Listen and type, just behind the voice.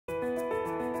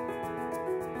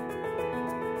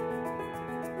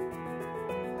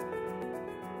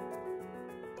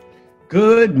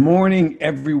Good morning,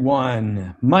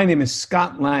 everyone. My name is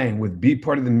Scott Lang with Be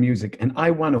Part of the Music, and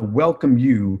I want to welcome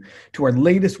you to our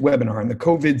latest webinar in the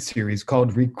COVID series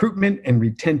called Recruitment and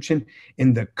Retention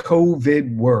in the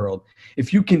COVID World.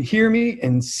 If you can hear me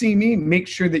and see me, make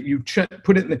sure that you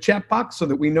put it in the chat box so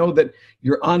that we know that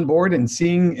you're on board and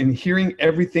seeing and hearing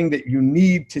everything that you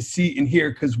need to see and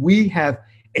hear, because we have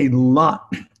a lot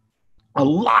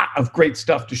of great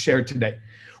stuff to share today.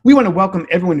 We want to welcome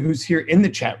everyone who's here in the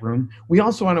chat room. We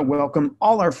also want to welcome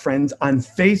all our friends on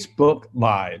Facebook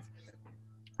Live.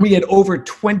 We had over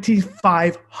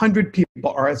 2,500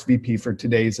 people RSVP for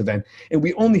today's event, and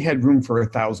we only had room for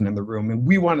 1,000 in the room. And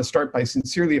we want to start by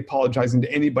sincerely apologizing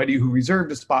to anybody who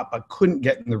reserved a spot but couldn't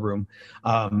get in the room.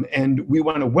 And we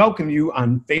want to welcome you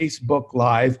on Facebook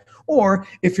Live, or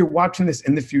if you're watching this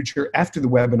in the future after the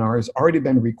webinar has already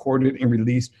been recorded and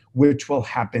released, which will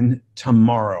happen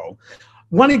tomorrow.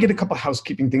 Want to get a couple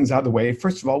housekeeping things out of the way.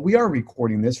 First of all, we are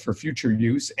recording this for future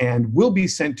use and will be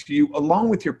sent to you along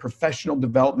with your professional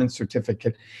development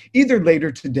certificate, either later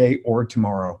today or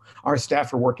tomorrow. Our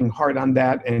staff are working hard on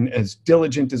that and as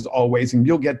diligent as always, and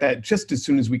you'll get that just as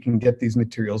soon as we can get these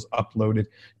materials uploaded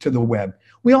to the web.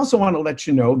 We also want to let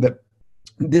you know that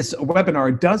this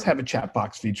webinar does have a chat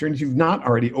box feature, and if you've not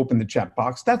already opened the chat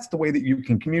box, that's the way that you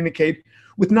can communicate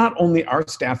with not only our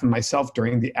staff and myself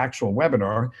during the actual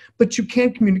webinar, but you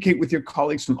can communicate with your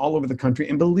colleagues from all over the country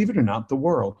and, believe it or not, the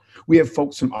world. We have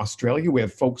folks from Australia, we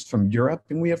have folks from Europe,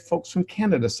 and we have folks from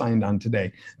Canada signed on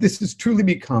today. This has truly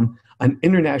become an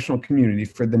international community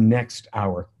for the next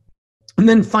hour. And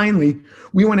then finally,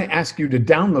 we want to ask you to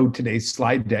download today's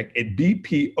slide deck at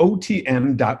bpotm.org.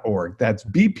 That's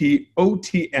bpotm.org.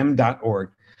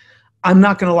 I'm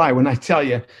not going to lie when I tell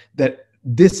you that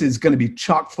this is going to be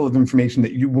chock full of information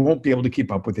that you won't be able to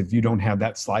keep up with if you don't have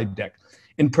that slide deck.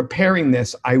 In preparing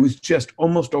this, I was just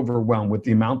almost overwhelmed with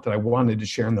the amount that I wanted to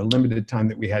share in the limited time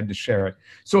that we had to share it.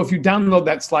 So if you download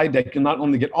that slide deck, you'll not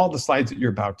only get all the slides that you're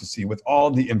about to see with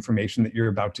all the information that you're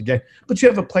about to get, but you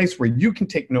have a place where you can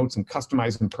take notes and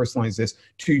customize and personalize this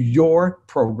to your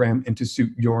program and to suit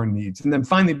your needs. And then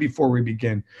finally, before we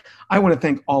begin, I want to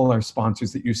thank all our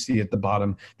sponsors that you see at the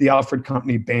bottom: the Alfred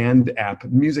Company Band app,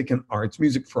 Music and Arts,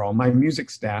 Music for All, my music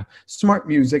staff, Smart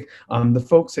Music, the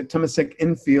folks at Temasek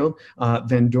Infield,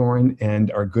 Van Doren, and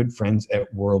our good friends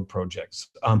at World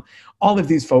Projects. All of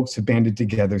these folks have banded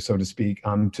together, so to speak,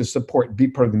 to support Be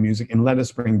Part of the Music and let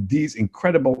us bring these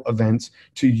incredible events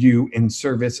to you in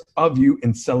service of you,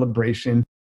 in celebration.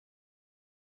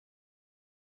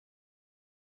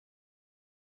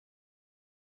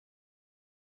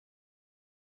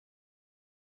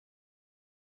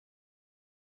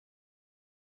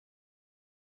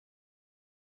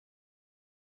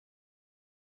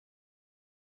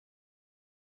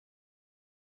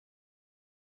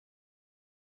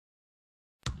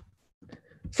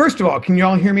 First of all, can you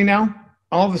all hear me now?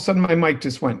 All of a sudden, my mic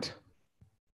just went.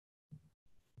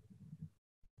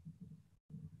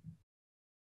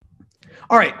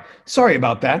 All right, sorry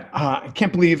about that. I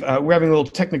can't believe we're having a little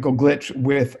technical glitch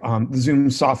with the Zoom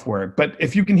software. But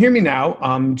if you can hear me now,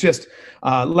 just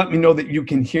let me know that you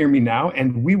can hear me now,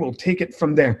 and we will take it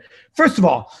from there. First of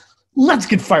all, let's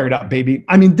get fired up, baby.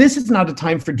 I mean, this is not a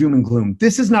time for doom and gloom.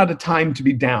 This is not a time to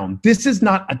be down. This is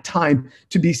not a time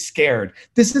to be scared.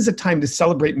 This is a time to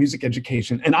celebrate music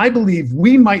education. And I believe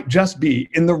we might just be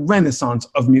in the renaissance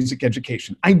of music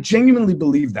education. I genuinely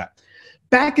believe that.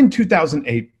 Back in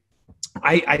 2008,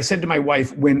 I said to my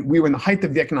wife when we were in the height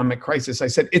of the economic crisis, I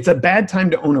said, it's a bad time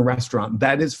to own a restaurant.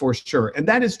 That is for sure. And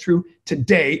that is true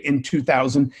today in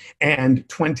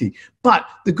 2020. But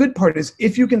the good part is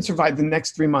if you can survive the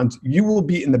next 3 months, you will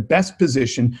be in the best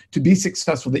position to be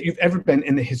successful that you've ever been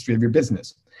in the history of your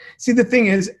business. See, the thing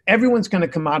is, everyone's going to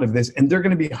come out of this and they're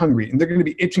going to be hungry and they're going to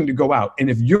be itching to go out. And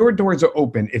if your doors are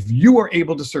open, if you are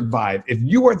able to survive, if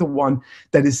you are the one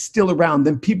that is still around,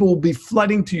 then people will be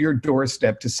flooding to your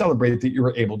doorstep to celebrate that you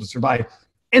were able to survive.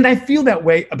 And I feel that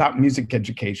way about music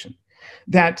education.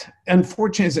 That,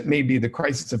 unfortunate as it may be, the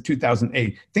crisis of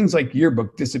 2008, things like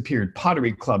Yearbook disappeared,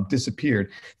 Pottery Club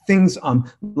disappeared, things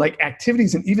like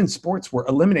activities and even sports were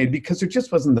eliminated because there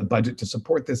just wasn't the budget to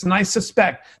support this. And I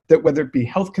suspect that whether it be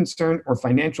health concern or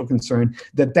financial concern,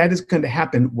 that is going to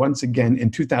happen once again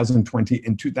in 2020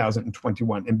 and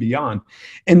 2021 and beyond.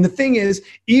 And the thing is,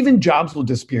 even jobs will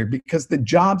disappear because the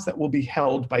jobs that will be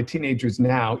held by teenagers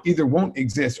now either won't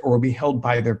exist or will be held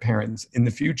by their parents in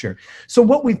the future. So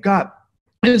what we've got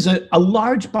is a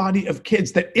large body of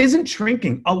kids that isn't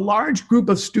shrinking, a large group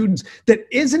of students that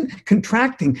isn't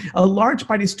contracting, a large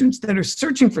body of students that are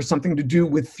searching for something to do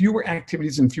with fewer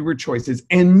activities and fewer choices.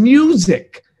 And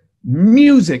music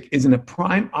is in a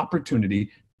prime opportunity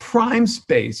prime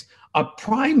space, a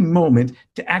prime moment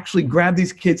to actually grab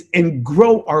these kids and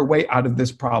grow our way out of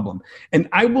this problem. And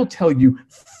I will tell you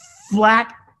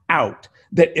flat out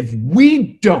that if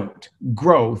we don't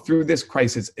grow through this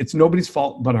crisis, it's nobody's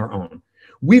fault but our own.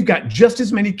 We've got just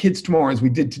as many kids tomorrow as we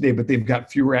did today, but they've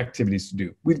got fewer activities to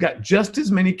do. We've got just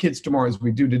as many kids tomorrow as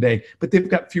we do today, but they've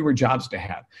got fewer jobs to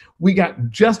have. We got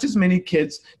just as many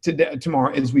kids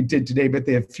tomorrow as we did today, but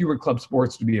they have fewer club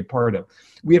sports to be a part of.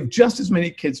 We have just as many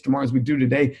kids tomorrow as we do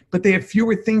today, but they have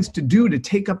fewer things to do to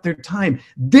take up their time.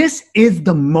 This is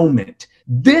the moment.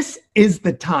 This is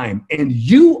the time, and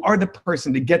you are the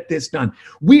person to get this done.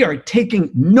 We are taking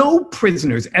no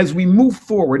prisoners as we move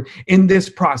forward in this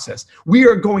process. We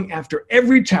are going after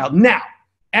every child. Now,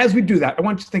 as we do that, I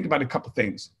want you to think about a couple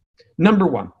things. Number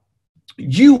one,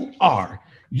 you are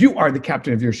the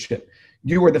captain of your ship.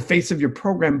 You are the face of your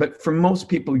program, but for most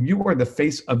people, you are the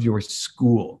face of your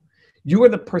school. You are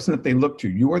the person that they look to.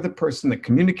 You are the person that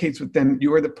communicates with them.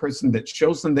 You are the person that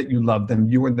shows them that you love them.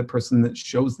 You are the person that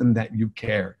shows them that you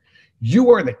care.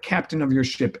 You are the captain of your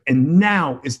ship, and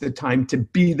now is the time to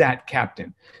be that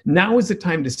captain. Now is the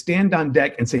time to stand on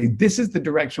deck and say, this is the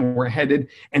direction we're headed,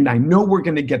 and I know we're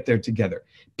going to get there together.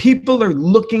 People are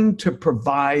looking to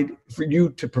provide for you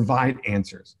to provide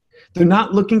answers. They're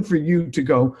not looking for you to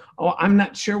go, oh, I'm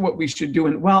not sure what we should do.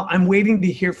 And well, I'm waiting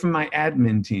to hear from my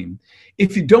admin team.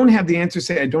 If you don't have the answer,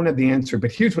 say, I don't have the answer,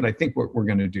 but here's what I think we're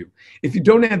going to do. If you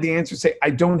don't have the answer, say,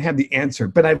 I don't have the answer,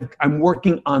 but I'm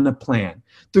working on a plan.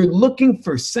 They're looking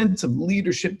for a sense of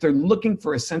leadership. They're looking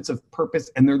for a sense of purpose,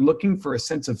 and they're looking for a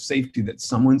sense of safety that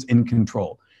someone's in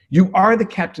control. You are the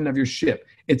captain of your ship.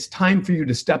 It's time for you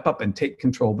to step up and take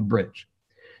control of the bridge.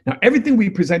 Now, everything we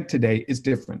present today is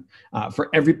different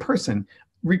for every person.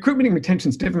 Recruitment and retention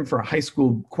is different for a high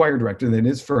school choir director than it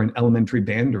is for an elementary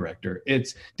band director.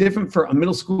 It's different for a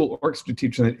middle school orchestra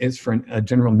teacher than it is for a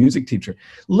general music teacher.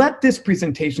 Let this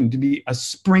presentation to be a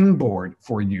springboard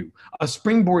for you, a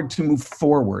springboard to move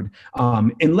forward,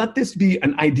 and let this be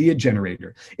an idea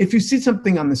generator. If you see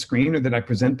something on the screen or that I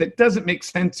present that doesn't make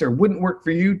sense or wouldn't work for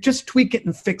you, just tweak it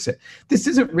and fix it. This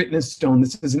isn't written in stone.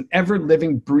 This is an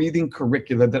ever-living, breathing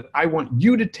curricula that I want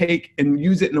you to take and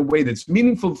use it in a way that's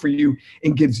meaningful for you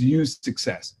and gives you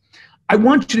success. I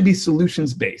want you to be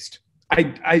solutions-based.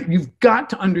 You've got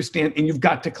to understand and you've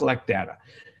got to collect data.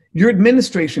 Your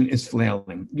administration is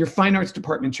flailing. Your fine arts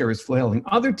department chair is flailing.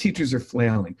 Other teachers are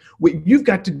flailing. What you've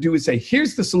got to do is say,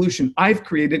 here's the solution I've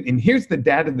created, and here's the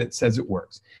data that says it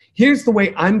works. Here's the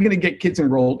way I'm going to get kids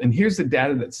enrolled, and here's the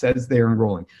data that says they're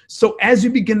enrolling. So as you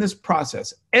begin this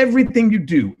process, everything you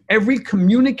do, every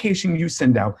communication you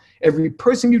send out, every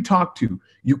person you talk to,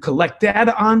 you collect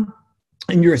data on,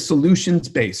 and you're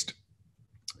solutions-based.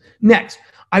 Next,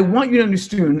 I want you to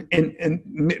understand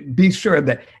and be sure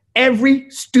that every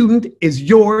student is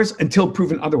yours until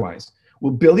proven otherwise.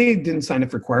 Well, Billy didn't sign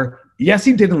up for choir. Yes,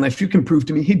 he did, unless you can prove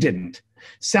to me he didn't.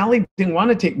 Sally didn't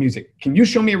want to take music. Can you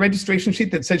show me a registration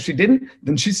sheet that says she didn't?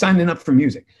 Then she's signing up for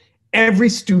music. Every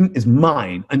student is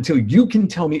mine until you can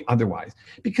tell me otherwise.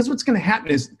 Because what's going to happen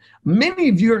is many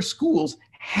of your schools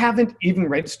haven't even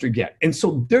registered yet. And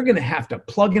so they're going to have to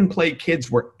plug and play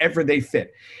kids wherever they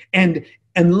fit. And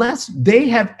unless they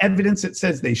have evidence that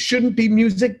says they shouldn't be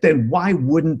music, then why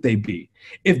wouldn't they be?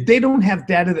 If they don't have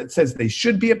data that says they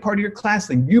should be a part of your class,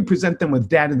 then you present them with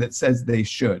data that says they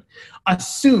should.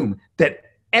 Assume that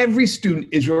every student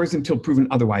is yours until proven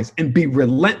otherwise, and be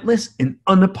relentless and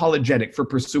unapologetic for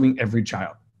pursuing every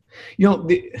child. You know,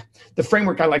 the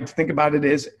framework I like to think about it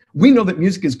is, we know that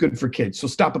music is good for kids, so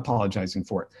stop apologizing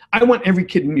for it. I want every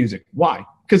kid in music. Why?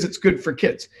 Because it's good for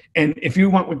kids. And if you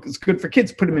want what's good for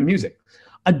kids, put them in music.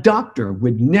 A doctor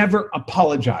would never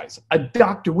apologize. A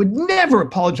doctor would never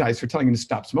apologize for telling you to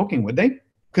stop smoking, would they?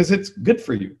 Because it's good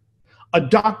for you. A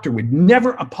doctor would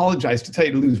never apologize to tell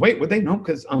you to lose weight, would they? No,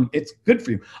 because it's good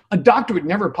for you. A doctor would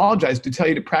never apologize to tell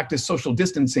you to practice social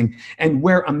distancing and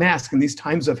wear a mask in these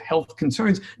times of health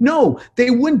concerns. No, they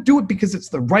wouldn't do it because it's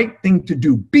the right thing to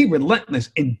do. Be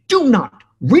relentless and do not,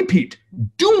 repeat,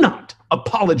 do not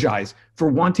apologize for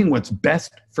wanting what's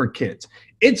best for kids.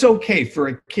 It's okay for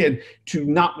a kid to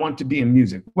not want to be in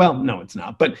music. Well, no, it's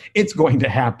not, but it's going to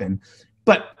happen.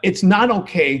 But it's not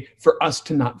okay for us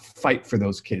to not fight for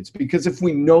those kids, because if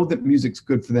we know that music's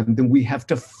good for them, then we have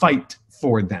to fight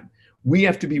for them. We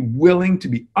have to be willing to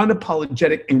be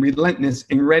unapologetic and relentless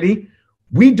and ready.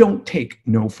 We don't take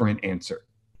no for an answer.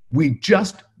 We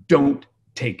just don't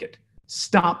take it.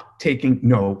 Stop taking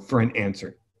no for an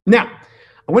answer. Now,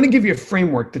 I want to give you a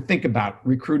framework to think about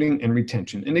recruiting and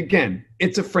retention. And again,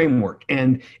 it's a framework,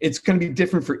 and it's going to be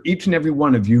different for each and every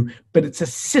one of you, but it's a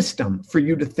system for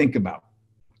you to think about.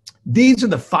 These are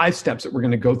the 5 steps that we're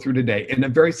going to go through today in a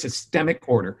very systemic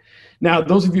order. Now,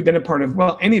 those of you who've been a part of,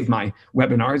 well, any of my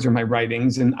webinars or my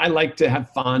writings, and I like to have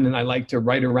fun and I like to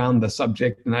write around the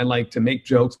subject and I like to make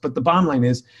jokes, but the bottom line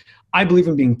is I believe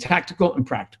in being tactical and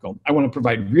practical. I want to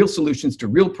provide real solutions to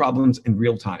real problems in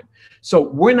real time. So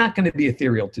we're not going to be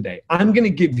ethereal today. I'm going to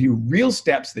give you real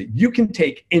steps that you can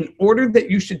take in order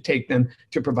that you should take them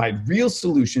to provide real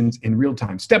solutions in real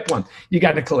time. Step 1, you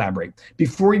got to collaborate.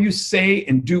 Before you say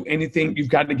and do anything, you've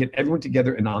got to get everyone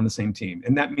together and on the same team.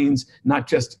 And that means not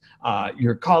just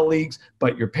your colleagues,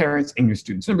 but your parents and your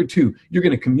students. Number 2, you're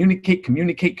going to communicate.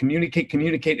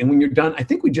 And when you're done, I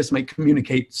think we just might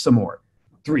communicate some more.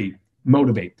 3,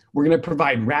 motivate. We're going to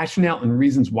provide rationale and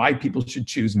reasons why people should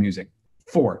choose music.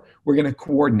 4, we're going to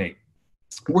coordinate.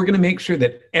 We're going to make sure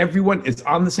that everyone is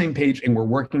on the same page and we're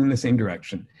working in the same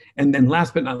direction. And then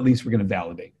last but not least, we're going to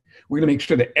validate. We're going to make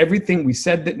sure that everything we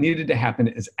said that needed to happen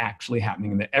is actually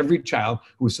happening, and that every child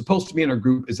who is supposed to be in our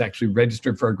group is actually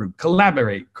registered for our group.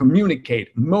 Collaborate,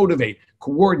 communicate, motivate,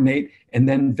 coordinate, and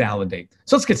then validate.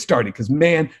 So let's get started, because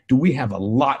man, do we have a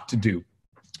lot to do.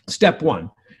 Step 1.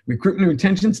 Recruitment and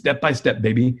retention, step by step,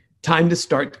 baby. Time to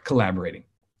start collaborating.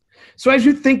 So as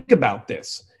you think about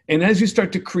this, and as you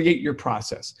start to create your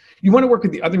process, you want to work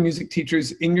with the other music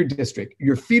teachers in your district,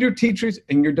 your feeder teachers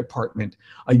in your department.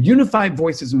 A unified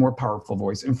voice is a more powerful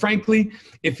voice. And frankly,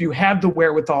 if you have the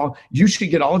wherewithal, you should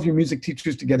get all of your music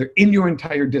teachers together in your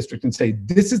entire district and say,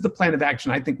 this is the plan of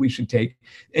action I think we should take.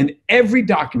 And every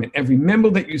document, every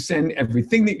memo that you send,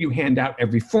 everything that you hand out,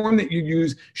 every form that you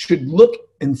use should look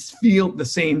and feel the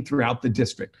same throughout the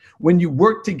district. When you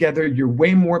work together, you're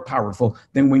way more powerful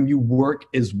than when you work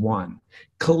as one.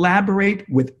 Collaborate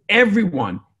with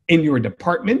everyone in your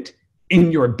department,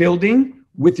 in your building,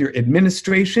 with your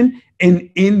administration,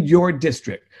 and in your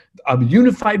district. A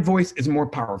unified voice is a more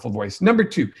powerful voice. Number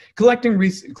 2, collect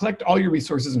all your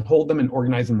resources and hold them and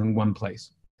organize them in one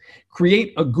place.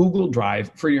 Create a Google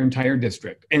Drive for your entire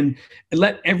district and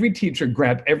let every teacher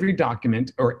grab every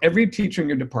document, or every teacher in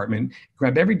your department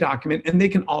grab every document, and they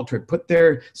can alter it, put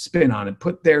their spin on it,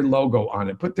 put their logo on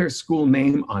it, put their school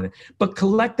name on it, but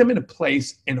collect them in a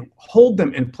place and hold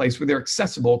them in a place where they're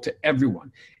accessible to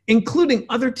everyone, including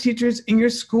other teachers in your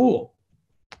school.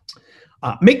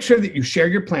 Make sure that you share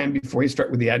your plan before you start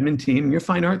with the admin team and your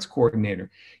fine arts coordinator.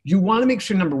 You want to make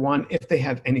sure, number 1, if they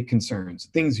have any concerns,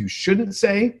 things you shouldn't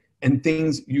say and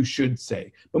things you should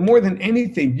say. But more than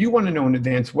anything, you want to know in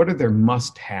advance, what are their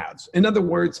must-haves? In other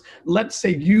words, let's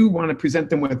say you want to present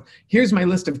them with, here's my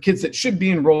list of kids that should be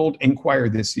enrolled in choir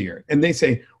this year. And they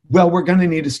say, well, we're going to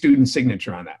need a student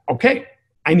signature on that. Okay,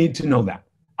 I need to know that.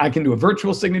 I can do a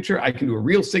virtual signature. I can do a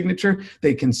real signature.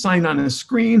 They can sign on a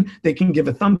screen. They can give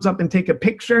a thumbs up and take a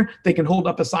picture. They can hold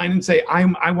up a sign and say,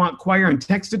 I want choir, and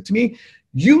text it to me.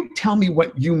 You tell me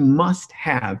what you must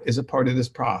have as a part of this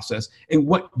process and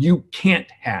what you can't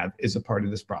have as a part of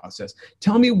this process.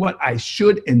 Tell me what I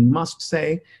should and must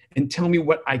say, and tell me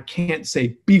what I can't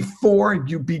say before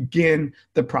you begin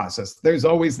the process. There's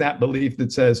always that belief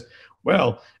that says,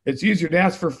 well, it's easier to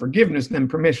ask for forgiveness than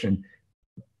permission.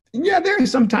 Yeah,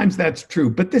 sometimes that's true,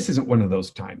 but this isn't one of those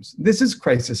times. This is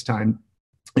crisis time,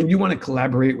 and you want to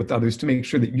collaborate with others to make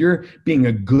sure that you're being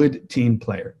a good team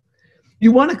player.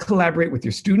 You want to collaborate with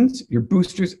your students, your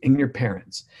boosters, and your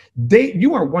parents.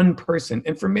 You are one person,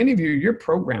 and for many of you, your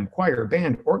program, choir,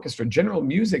 band, orchestra, general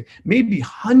music, may be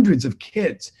hundreds of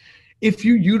kids. If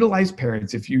you utilize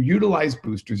parents, if you utilize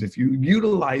boosters, if you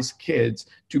utilize kids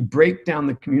to break down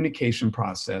the communication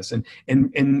process, and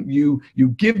you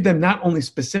give them not only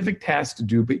specific tasks to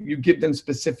do, but you give them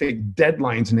specific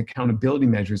deadlines and accountability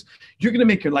measures, you're going to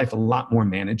make your life a lot more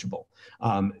manageable.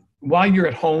 While you're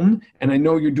at home, and I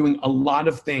know you're doing a lot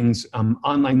of things,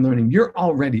 online learning, you're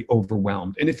already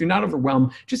overwhelmed. And if you're not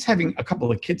overwhelmed, just having a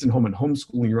couple of kids at home and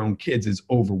homeschooling your own kids is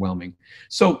overwhelming.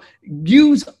 So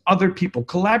use other people,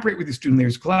 collaborate with your student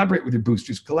leaders, collaborate with your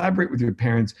boosters, collaborate with your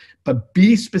parents, but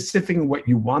be specific in what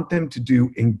you want them to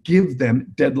do and give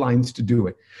them deadlines to do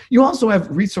it. You also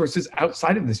have resources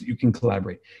outside of this that you can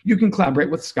collaborate. You can collaborate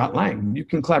with Scott Lang. You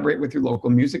can collaborate with your local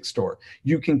music store.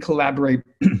 You can collaborate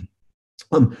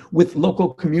with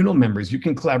local communal members. You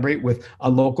can collaborate with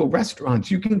local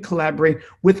restaurants. You can collaborate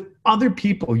with other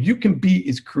people. You can be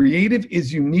as creative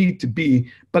as you need to be,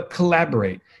 but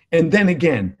collaborate. And then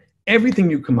again,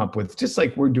 everything you come up with, just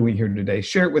like we're doing here today,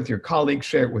 share it with your colleagues,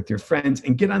 share it with your friends,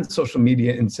 and get on social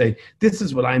media and say, this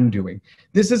is what I'm doing.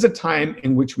 This is a time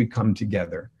in which we come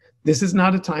together. This is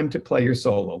not a time to play your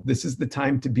solo. This is the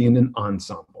time to be in an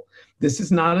ensemble. This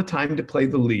is not a time to play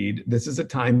the lead. This is a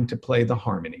time to play the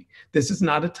harmony. This is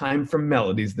not a time for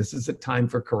melodies. This is a time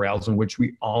for chorales in which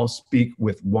we all speak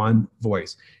with one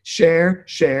voice. Share,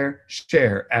 share,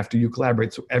 share after you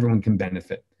collaborate so everyone can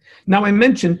benefit. Now, I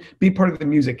mentioned Be Part of the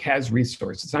Music has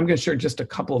resources. I'm going to share just a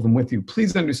couple of them with you.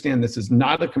 Please understand this is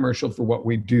not a commercial for what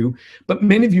we do, but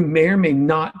many of you may or may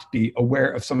not be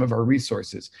aware of some of our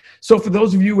resources. So for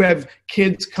those of you who have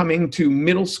kids coming to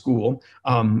middle school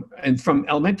and from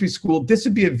elementary school, this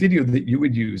would be a video that you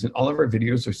would use, and all of our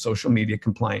videos are social media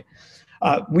compliant.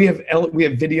 We have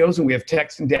videos and we have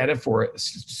text and data for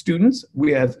students.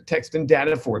 We have text and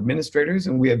data for administrators,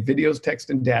 and we have videos,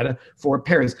 text, and data for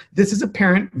parents. This is a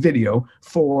parent video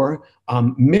for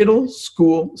middle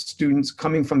school students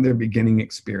coming from their beginning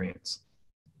experience.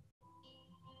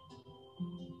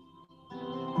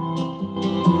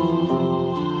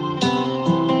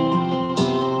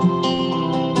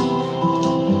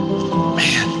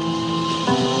 Man,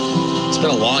 it's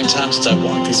been a long time since I've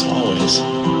walked these hallways.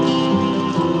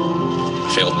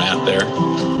 Failed math there.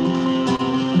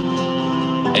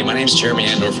 Hey, my name's Jeremy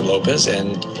Andorfer Lopez,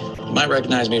 and you might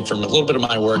recognize me from a little bit of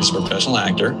my work as a professional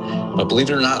actor, but believe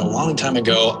it or not, a long time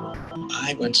ago,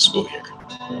 I went to school here.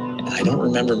 And I don't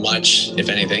remember much, if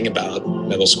anything, about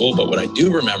middle school, but what I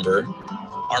do remember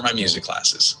are my music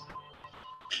classes.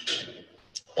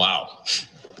 Wow.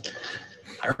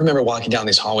 I remember walking down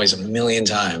these hallways a million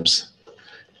times.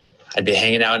 I'd be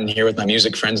hanging out in here with my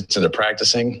music friends until they're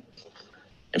practicing.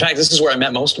 In fact, this is where I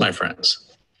met most of my friends.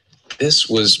 This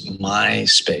was my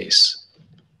space.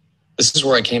 This is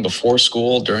where I came before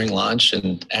school, during lunch,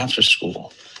 and after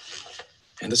school.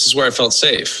 And this is where I felt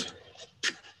safe,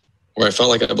 where I felt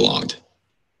like I belonged.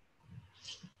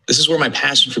 This is where my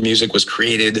passion for music was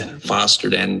created,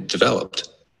 fostered, and developed.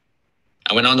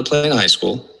 I went on to play in high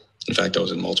school. In fact, I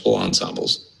was in multiple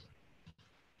ensembles.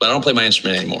 But I don't play my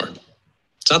instrument anymore.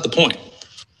 It's not the point.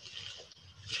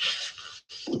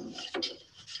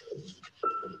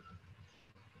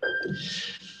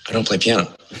 I don't play piano.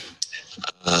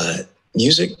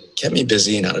 Music kept me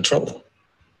busy and out of trouble.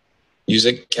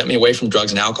 Music kept me away from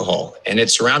drugs and alcohol, and it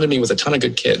surrounded me with a ton of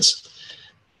good kids.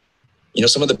 You know,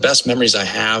 some of the best memories I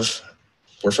have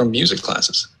were from music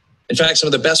classes. In fact, some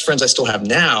of the best friends I still have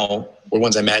now were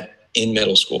ones I met in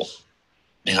middle school.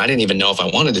 And I didn't even know if I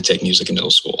wanted to take music in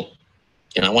middle school.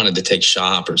 You know, I wanted to take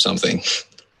shop or something.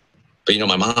 But, you know,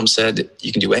 my mom said,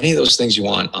 you can do any of those things you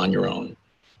want on your own.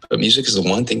 But music is the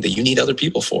one thing that you need other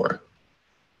people for.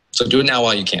 So do it now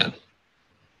while you can.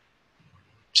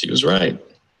 She was right.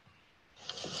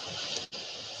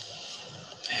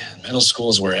 Man, middle school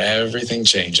is where everything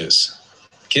changes.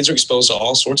 Kids are exposed to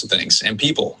all sorts of things and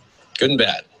people, good and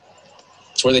bad.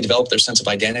 It's where they develop their sense of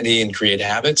identity and create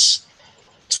habits.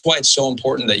 That's why it's so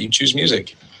important that you choose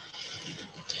music.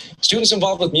 Students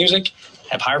involved with music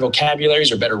have higher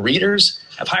vocabularies, are better readers,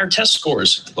 have higher test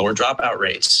scores, lower dropout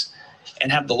rates,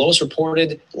 and have the lowest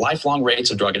reported lifelong rates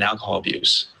of drug and alcohol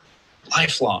abuse.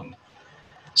 Lifelong.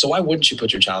 So why wouldn't you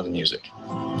put your child in music?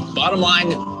 Bottom line,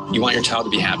 you want your child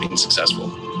to be happy and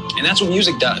successful. And that's what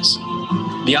music does.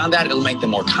 Beyond that, it'll make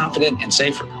them more confident and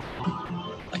safer.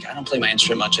 Like, I don't play my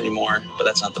instrument much anymore, but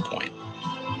that's not the point.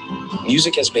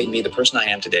 Music has made me the person I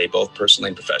am today, both personally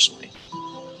and professionally.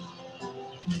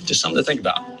 Just something to think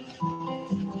about.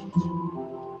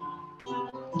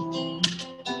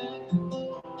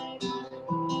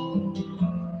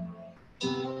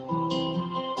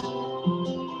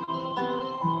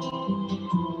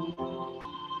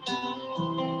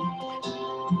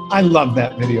 I love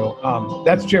that video.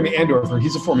 That's Jeremy Andorfer.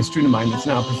 He's a former student of mine that's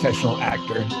now a professional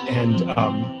actor. And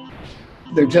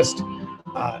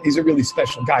he's a really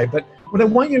special guy. But what I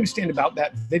want you to understand about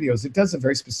that video is it does a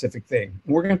very specific thing.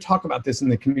 And we're going to talk about this in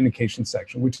the communication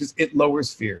section, which is it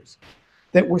lowers fears.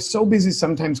 That we're so busy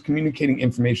sometimes communicating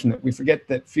information that we forget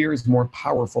that fear is more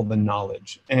powerful than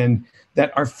knowledge. And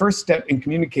that our first step in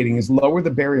communicating is lower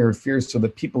the barrier of fear so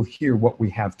that people hear what we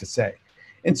have to say.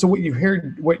 And so what you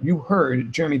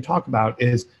heard Jeremy talk about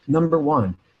is, number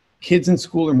one, kids in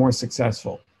school are more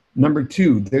successful. Number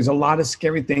two, there's a lot of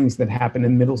scary things that happen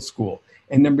in middle school.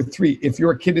 And number three, if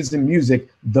your kid is in music,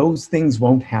 those things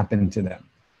won't happen to them.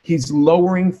 He's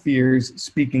lowering fears,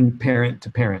 speaking parent to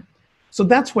parent. So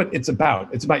that's what it's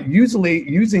about. It's about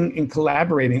using and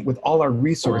collaborating with all our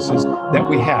resources that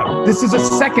we have. This is a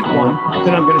second one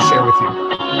that I'm going to share with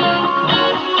you.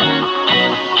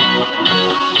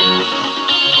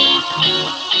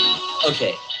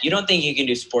 Okay, you don't think you can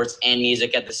do sports and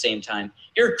music at the same time?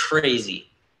 You're crazy.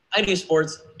 I do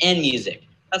sports and music.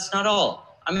 That's not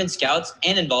all. I'm in Scouts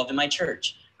and involved in my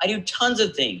church. I do tons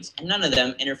of things, and none of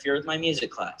them interfere with my music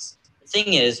class.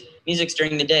 Thing is, music's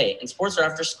during the day and sports are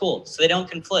after school, so they don't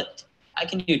conflict. I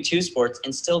can do 2 sports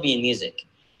and still be in music.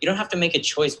 You don't have to make a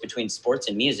choice between sports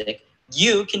and music.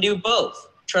 You can do both.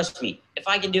 Trust me, if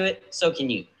I can do it, so can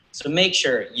you. So make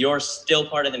sure you're still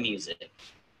part of the music.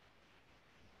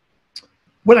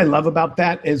 What I love about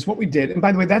that is what we did. And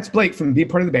by the way, that's Blake from Be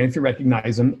Part of the Band, if you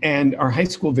recognize him. And our high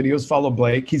school videos follow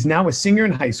Blake. He's now a senior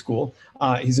in high school.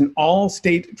 He's an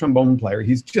all-state trombone player.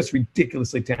 He's just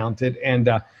ridiculously talented. And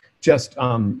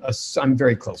I'm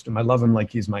very close to him. I love him like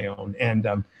he's my own. And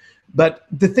but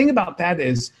the thing about that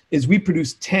is we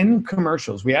produce 10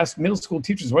 commercials. We asked middle school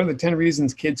teachers, what are the 10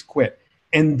 reasons kids quit?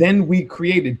 And then we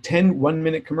created 10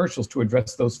 one-minute commercials to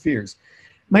address those fears.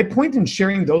 My point in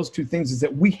sharing those 2 things is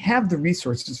that we have the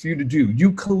resources for you to do.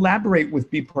 You collaborate with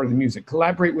Be Part of the Music,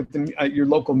 collaborate with your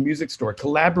local music store,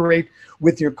 collaborate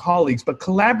with your colleagues, but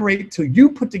collaborate till you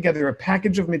put together a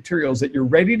package of materials that you're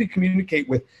ready to communicate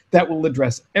with that will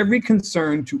address every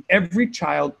concern to every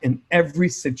child in every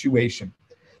situation.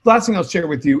 The last thing I'll share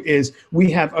with you is we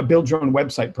have a Build Your Own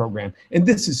Website program. And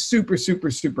this is super,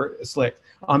 super, super slick.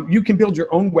 You can build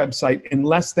your own website in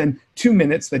less than 2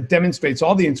 minutes that demonstrates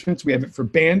all the instruments. We have it for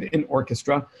band and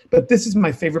orchestra. But this is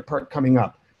my favorite part coming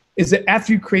up, is that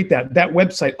after you create that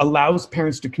website allows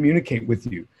parents to communicate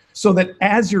with you. So that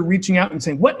as you're reaching out and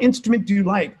saying, what instrument do you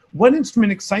like? What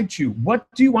instrument excites you? What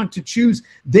do you want to choose?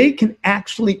 They can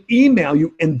actually email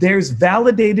you, and there's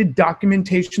validated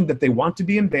documentation that they want to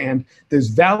be in band. There's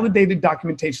validated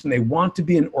documentation they want to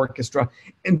be in orchestra,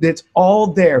 and it's all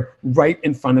there right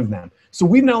in front of them. So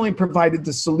we've not only provided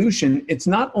the solution, it's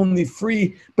not only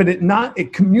free, but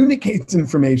it communicates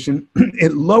information,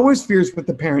 it lowers fears with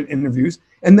the parent interviews,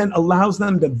 and then allows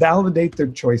them to validate their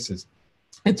choices.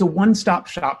 It's a one-stop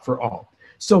shop for all.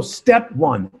 So step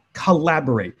 1,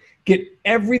 collaborate. Get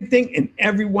everything and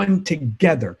everyone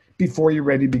together before you're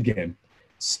ready to begin.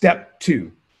 Step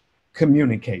 2,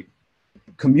 communicate.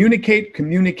 Communicate,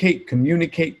 communicate,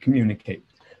 communicate, communicate.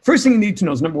 First thing you need to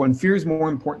know is, number 1, fear is more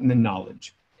important than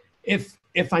knowledge.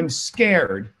 If I'm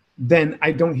scared, then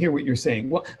I don't hear what you're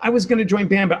saying. Well, I was going to join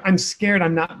band, but I'm scared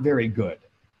I'm not very good.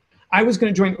 I was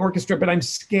going to join orchestra, but I'm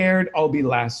scared I'll be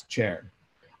last chair.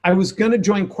 I was going to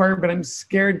join choir, but I'm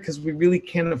scared because we really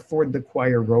can't afford the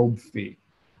choir robe fee.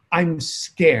 I'm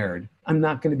scared I'm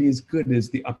not going to be as good as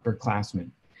the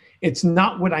upperclassmen. It's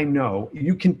not what I know.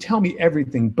 You can tell me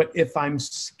everything, but if I'm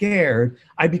scared,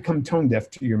 I become tone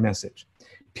deaf to your message.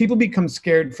 People become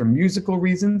scared for musical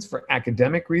reasons, for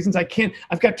academic reasons.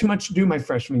 I've got too much to do my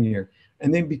freshman year.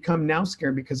 And they become now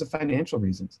scared because of financial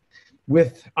reasons.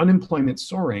 With unemployment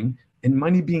soaring and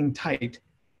money being tight,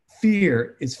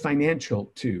 fear is financial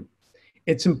too.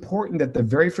 It's important that the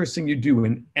very first thing you do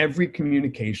in every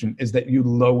communication is that you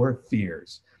lower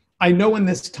fears. I know in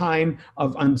this time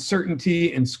of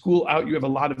uncertainty and school out, you have a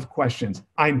lot of questions.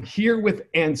 I'm here with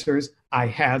answers. I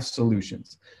have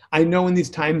solutions. I know in these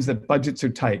times that budgets are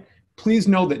tight. Please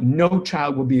know that no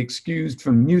child will be excused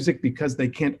from music because they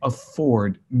can't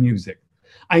afford music.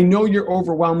 I know you're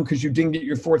overwhelmed because you didn't get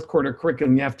your 4th quarter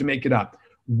curriculum. You have to make it up.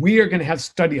 We are going to have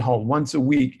study hall once a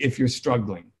week if you're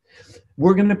struggling.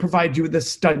 We're going to provide you with a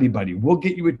study buddy. We'll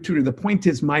get you a tutor. The point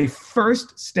is, my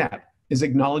first step is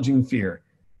acknowledging fear.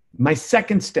 My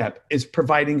second step is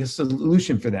providing a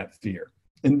solution for that fear.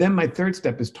 And then my third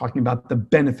step is talking about the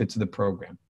benefits of the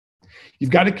program.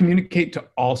 You've got to communicate to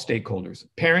all stakeholders,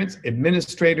 parents,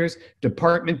 administrators,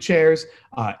 department chairs,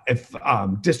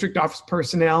 district office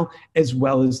personnel, as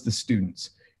well as the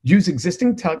students. Use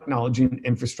existing technology and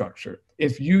infrastructure.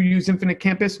 If you use Infinite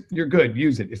Campus, you're good,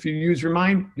 use it. If you use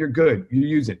Remind, you're good, you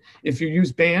use it. If you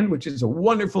use Band, which is a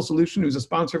wonderful solution, who's a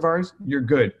sponsor of ours, you're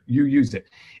good, you use it.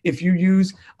 If you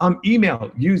use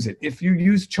email, use it. If you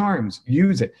use Charms,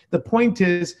 use it. The point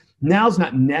is, now's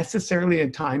not necessarily a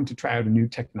time to try out a new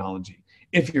technology.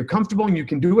 If you're comfortable and you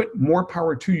can do it, more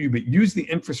power to you, but use the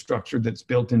infrastructure that's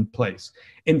built in place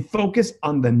and focus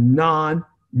on the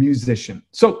non-musician.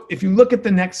 So if you look at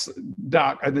the next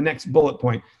the next bullet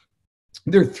point,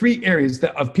 there are 3 areas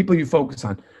of people you focus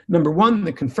on. Number 1,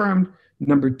 the confirmed.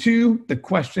 Number 2, the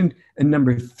questioned. And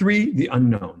number 3, the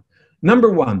unknown. Number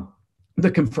 1,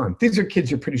 the confirmed. These are kids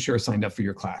you're pretty sure signed up for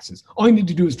your classes. All you need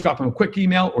to do is drop them a quick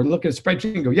email or look at a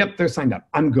spreadsheet and go, yep, they're signed up.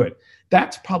 I'm good.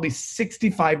 That's probably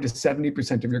 65 to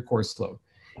 70% of your course load.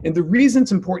 And the reason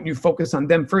it's important you focus on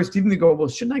them first, even if you go, well,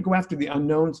 shouldn't I go after the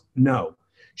unknowns? No.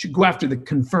 You should go after the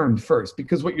confirmed first,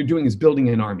 because what you're doing is building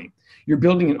an army. You're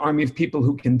building an army of people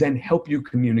who can then help you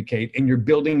communicate, and you're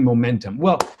building momentum.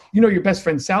 Well, you know, your best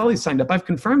friend Sally signed up. I've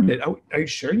confirmed it. Are you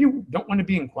sure you don't want to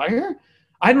be in choir?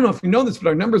 I don't know if you know this, but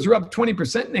our numbers are up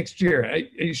 20% next year. Are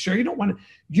you sure you don't want to?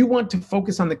 You want to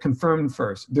focus on the confirmed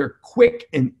first. They're quick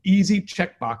and easy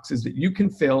check boxes that you can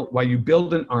fill while you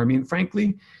build an army. And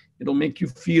frankly, it'll make you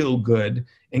feel good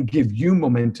and give you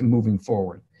momentum moving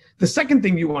forward. The second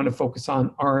thing you want to focus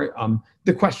on are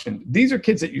the question. These are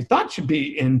kids that you thought should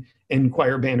be in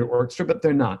choir, band, or orchestra, but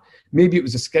they're not. Maybe it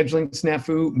was a scheduling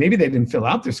snafu. Maybe they didn't fill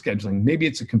out their scheduling. Maybe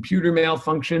it's a computer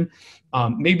malfunction.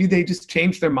 Maybe they just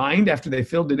changed their mind after they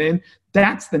filled it in.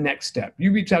 That's the next step.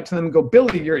 You reach out to them and go,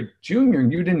 Billy, you're a junior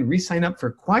and you didn't re-sign up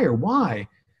for choir. Why?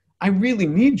 I really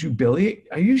need you, Billy.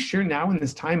 Are you sure now in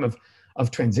this time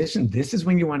of transition, this is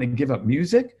when you want to give up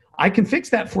music? I can fix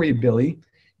that for you, Billy.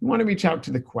 You want to reach out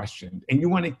to the question, and you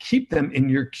want to keep them in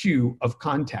your queue of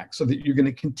contact so that you're going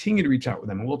to continue to reach out with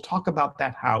them. And we'll talk about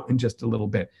that how in just a little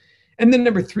bit. And then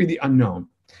number 3, the unknown.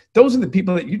 Those are the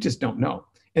people that you just don't know.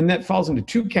 And that falls into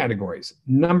 2 categories.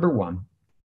 Number 1,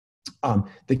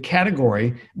 the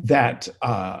category that,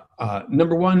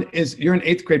 number 1 is you're an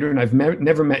 8th grader and I've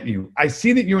never met you. I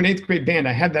see that you're an 8th grade band.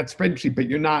 I had that spreadsheet, but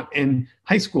you're not in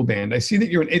high school band. I see that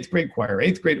you're an 8th grade choir,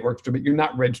 8th grade orchestra, but you're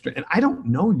not registered. And I don't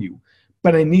know you,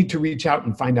 but I need to reach out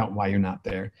and find out why you're not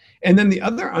there. And then the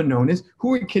other unknown is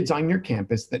who are kids on your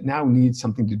campus that now need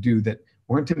something to do that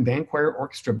weren't in band, choir,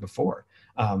 orchestra before.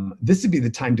 This would be the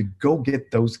time to go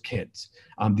get those kids,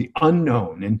 the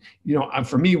unknown. And, you know,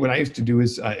 for me, what I used to do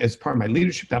is, as part of my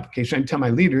leadership application, I tell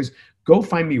my leaders, go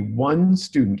find me one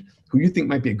student who you think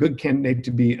might be a good candidate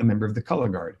to be a member of the Color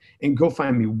Guard, and go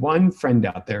find me one friend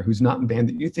out there who's not in band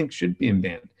that you think should be in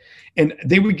band. And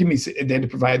they would give me, they had to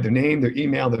provide their name, their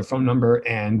email, their phone number,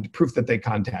 and proof that they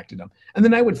contacted them. And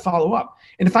then I would follow up.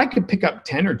 And if I could pick up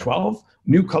 10 or 12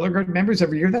 new Color Guard members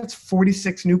every year, that's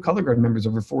 46 new Color Guard members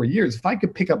over 4 years. If I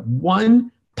could pick up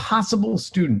one possible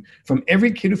student from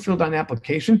every kid who filled out an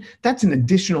application, that's an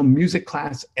additional music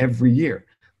class every year.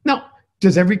 Now,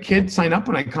 does every kid sign up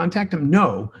when I contact them?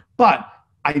 No, but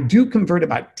I do convert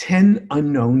about 10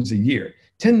 unknowns a year.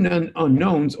 10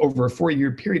 unknowns over a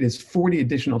 4-year period is 40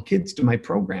 additional kids to my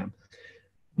program.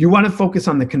 You want to focus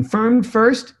on the confirmed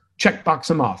first, checkbox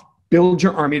them off. Build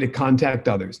your army to contact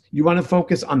others. You want to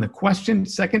focus on the question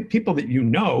second, people that you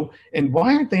know, and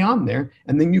why aren't they on there?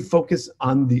 And then you focus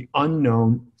on the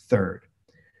unknown third.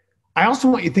 I also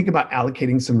want you to think about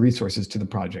allocating some resources to the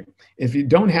project. If you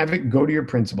don't have it, go to your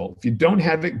principal. If you don't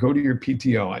have it, go to your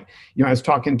PTO. I was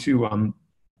talking to,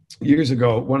 years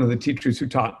ago, one of the teachers who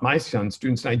taught my son's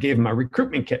students, and I gave him a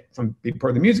recruitment kit from Be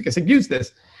Part of the Music. I said, use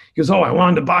this. He goes, oh, I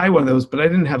wanted to buy one of those, but I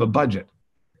didn't have a budget.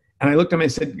 And I looked at him, I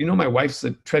said, you know, my wife's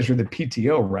the treasurer of the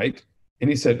PTO, right? And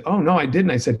he said, oh, no, I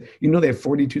didn't. I said, you know, they have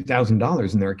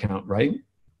 $42,000 in their account, right?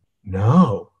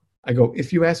 No. I go,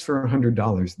 if you ask for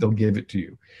 $100, they'll give it to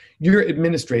you. Your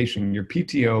administration, your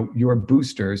PTO, your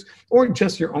boosters, or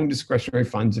just your own discretionary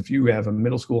funds, if you have a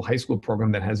middle school, high school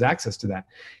program that has access to that,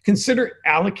 consider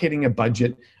allocating a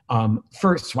budget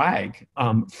for swag,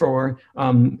 for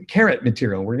carrot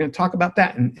material. We're going to talk about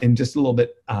that in just a little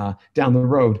bit down the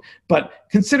road, but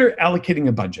consider allocating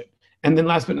a budget. And then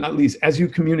last but not least, as you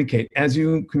communicate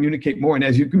more, and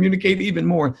as you communicate even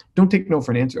more, don't take no for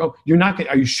an answer. Oh, you're not,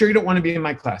 are you sure you don't want to be in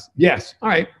my class? Yes. All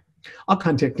right. I'll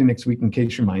contact you next week in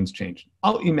case your mind's changed.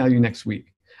 I'll email you next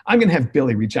week. I'm going to have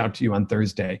Billy reach out to you on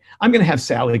Thursday. I'm going to have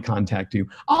Sally contact you.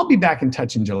 I'll be back in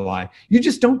touch in July. You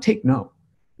just don't take no.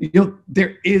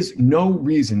 There is no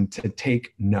reason to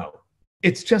take no.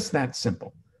 It's just that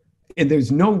simple. And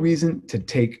there's no reason to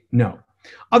take no.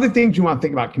 Other things you want to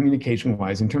think about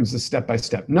communication-wise in terms of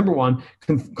step-by-step. Number 1,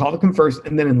 call them first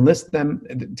and then enlist them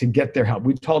to get their help.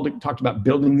 We talked about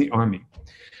building the army.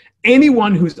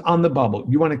 Anyone who's on the bubble,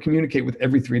 you want to communicate with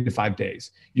every 3 to 5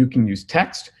 days. You can use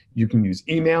text, you can use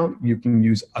email, you can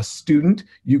use a student,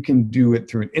 you can do it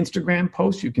through an Instagram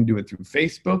post, you can do it through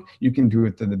Facebook, you can do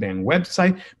it through the band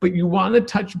website, but you want to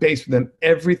touch base with them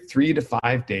every 3 to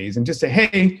 5 days and just say,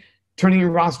 hey, turning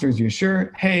your rosters, you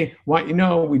sure? Hey,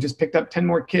 we just picked up 10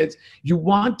 more kids. You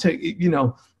want to,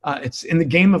 it's in the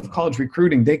game of college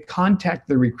recruiting, they contact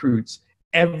the recruits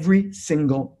every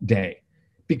single day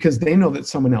because they know that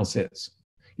someone else is.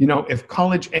 If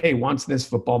college A wants this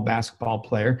football, basketball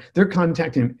player, they're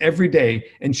contacting him every day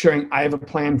and sharing, I have a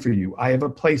plan for you. I have a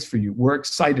place for you. We're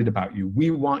excited about you.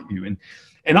 We want you.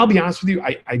 And I'll be honest with you,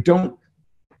 I don't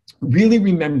really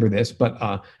remember this, but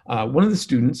one of the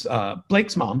students,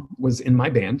 Blake's mom, was in my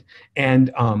band,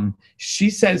 and she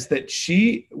says that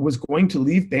she was going to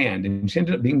leave band, and she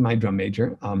ended up being my drum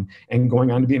major and going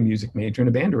on to be a music major and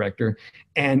a band director.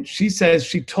 And she says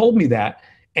she told me that,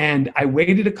 and I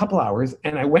waited a couple hours,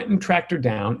 and I went and tracked her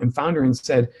down and found her and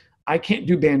said, I can't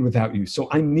do band without you, so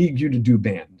I need you to do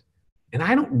band. And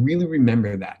I don't really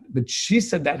remember that, but she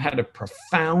said that had a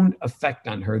profound effect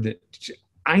on her, that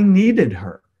I needed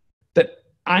her, that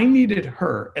I needed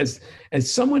her as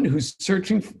someone who's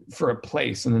searching for a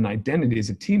place and an identity as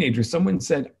a teenager. Someone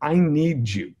said, I need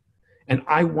you and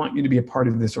I want you to be a part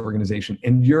of this organization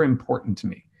and you're important to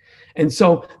me. And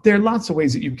so there are lots of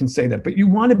ways that you can say that, but you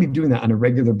want to be doing that on a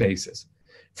regular basis.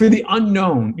 For the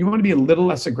unknown, you want to be a little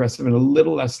less aggressive and a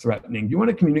little less threatening. You want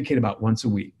to communicate about once a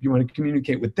week. You want to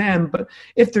communicate with them, but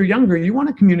if they're younger, you want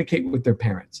to communicate with their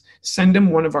parents. Send them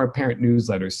one of our parent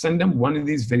newsletters. Send them one of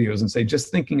these videos and say,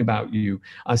 just thinking about you.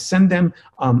 Send them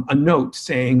a note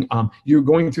saying, you're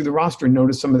going through the roster and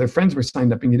notice some of their friends were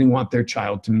signed up and you didn't want their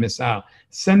child to miss out.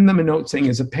 Send them a note saying,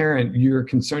 as a parent, you're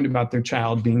concerned about their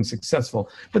child being successful.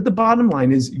 But the bottom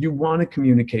line is you want to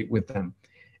communicate with them.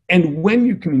 And when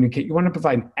you communicate, you want to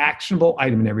provide an actionable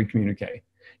item in every communique.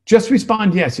 Just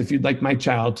respond yes if you'd like my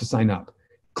child to sign up.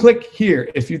 Click here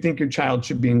if you think your child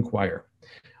should be in choir.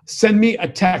 Send me a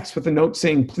text with a note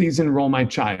saying, please enroll my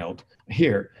child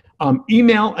here.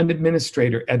 Email an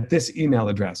administrator at this email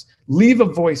address. Leave a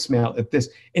voicemail at this.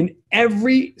 In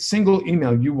every single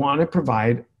email, you want to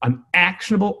provide an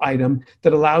actionable item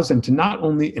that allows them to not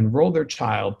only enroll their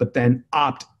child, but then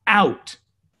opt out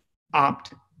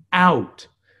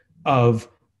of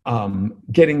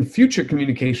getting future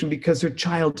communication because their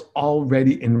child's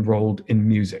already enrolled in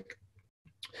music.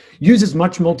 Use as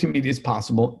much multimedia as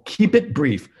possible. Keep it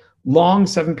brief. Long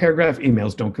 7-paragraph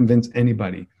emails don't convince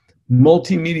anybody.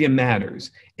 Multimedia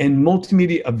matters, and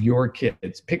multimedia of your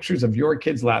kids, pictures of your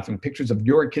kids laughing, pictures of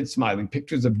your kids smiling,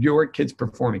 pictures of your kids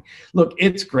performing. Look,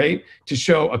 it's great to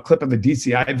show a clip of a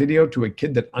DCI video to a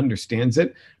kid that understands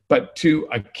it, but to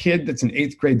a kid that's in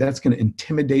 8th grade, that's going to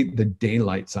intimidate the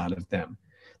daylights out of them.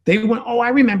 They went, oh, I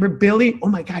remember Billy. Oh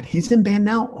my God, he's in band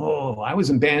now? Oh, I was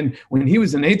in band when he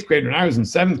was in 8th grade, and I was in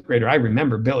 7th grade. I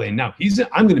remember Billy, and now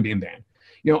I'm going to be in band.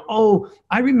 You know, oh,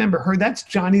 I remember her. That's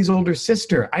Johnny's older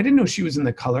sister. I didn't know she was in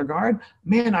the color guard.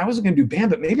 Man, I wasn't going to do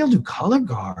band, but maybe I'll do color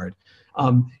guard.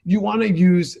 You want to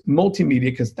use multimedia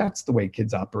because that's the way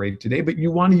kids operate today, but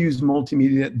you want to use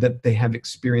multimedia that they have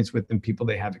experience with and people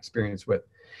they have experience with.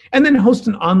 And then host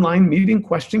an online meeting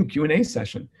question Q&A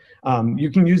session. You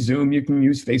can use Zoom, you can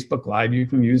use Facebook Live, you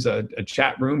can use a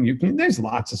chat room, there's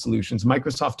lots of solutions.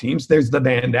 Microsoft Teams, there's the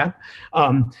Band app.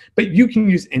 But you can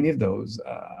use any of those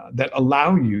that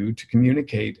allow you to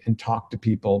communicate and talk to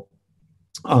people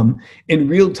in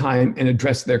real time and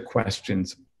address their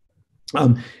questions.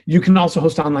 You can also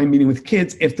host online meeting with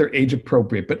kids if they're age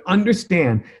appropriate, but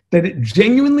understand that it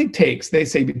genuinely takes, they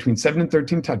say, between 7 and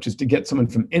 13 touches to get someone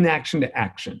from inaction to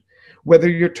action. Whether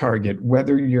you're Target,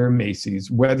 whether you're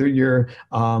Macy's, whether you're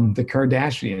the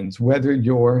Kardashians, whether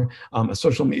you're a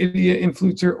social media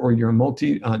influencer or you're a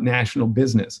multinational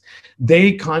business,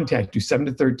 they contact you 7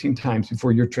 to 13 times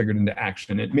before you're triggered into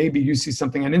action. It may be you see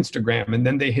something on Instagram and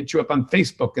then they hit you up on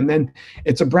Facebook and then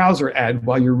it's a browser ad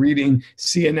while you're reading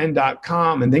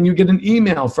CNN.com and then you get an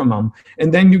email from them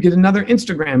and then you get another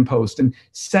Instagram post, and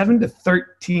 7 to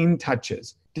 13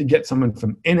 touches to get someone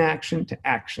from inaction to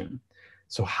action.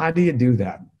 So how do you do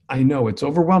that? I know it's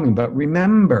overwhelming, but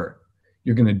remember,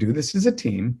 you're going to do this as a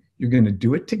team. You're going to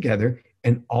do it together,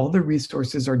 and all the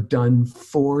resources are done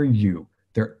for you.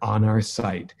 They're on our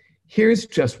site. Here's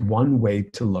just one way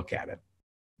to look at it.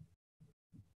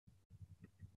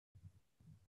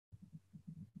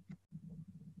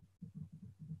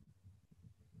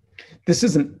 This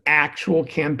is an actual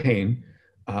campaign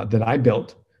that I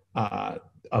built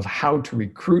of how to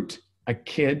recruit a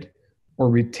kid or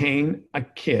retain a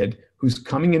kid who's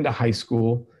coming into high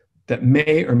school that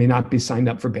may or may not be signed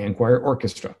up for band, choir,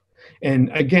 orchestra.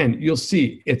 And again, you'll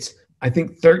see it's, I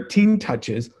think, 13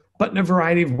 touches, but in a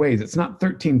variety of ways. It's not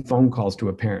 13 phone calls to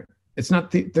a parent. It's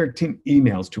not 13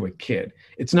 emails to a kid.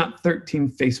 It's not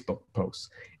 13 Facebook posts.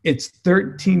 It's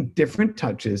 13 different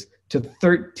touches to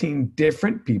 13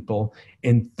 different people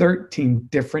in 13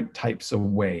 different types of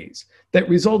ways that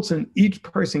results in each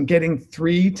person getting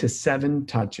 3 to 7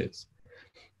 touches.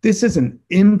 This is an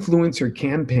influencer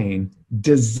campaign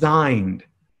designed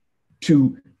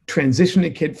to transition a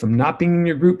kid from not being in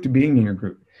your group to being in your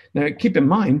group. Now, keep in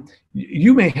mind,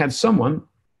 you may have someone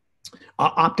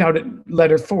opt out at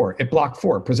letter 4, at block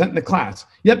 4, present in the class.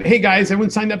 Yep, hey guys, everyone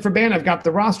signed up for band. I've got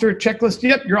the roster checklist.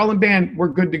 Yep, you're all in band. We're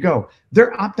good to go.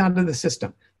 They're opt out of the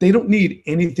system. They don't need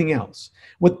anything else.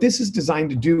 What this is designed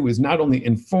to do is not only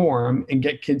inform and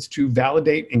get kids to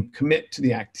validate and commit to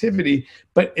the activity,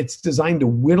 but it's designed to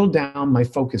whittle down my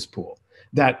focus pool.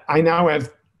 That I now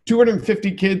have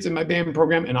 250 kids in my band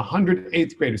program and 100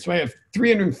 eighth graders. So I have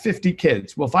 350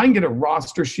 kids. Well, if I can get a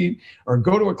roster sheet or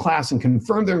go to a class and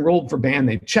confirm they're enrolled for band,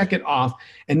 they check it off.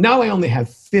 And now I only have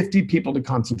 50 people to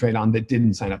concentrate on that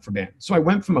didn't sign up for band. So I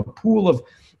went from a pool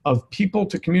of people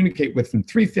to communicate with from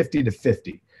 350 to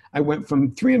 50. I went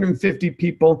from 350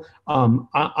 people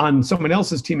on someone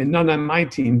else's team and none on my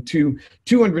team to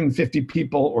 250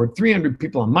 people or 300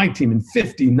 people on my team and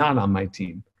 50 not on my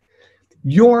team.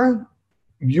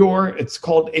 It's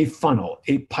called a funnel,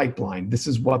 a pipeline. This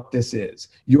is what this is.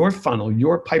 Your funnel,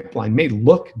 your pipeline may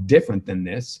look different than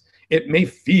this. It may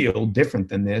feel different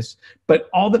than this, but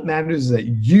all that matters is that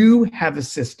you have a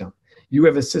system. You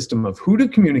have a system of who to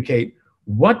communicate,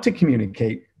 what to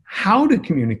communicate, how to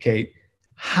communicate,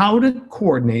 how to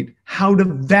coordinate, how to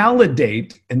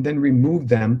validate, and then remove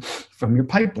them from your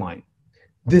pipeline.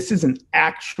 This is an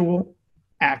actual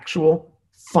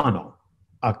funnel,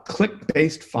 a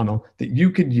click-based funnel that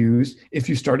you could use if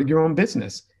you started your own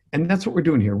business. And that's what we're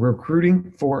doing here. We're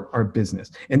recruiting for our business.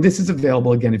 And this is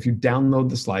available, again, if you download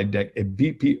the slide deck at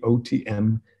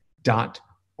bpotm.org.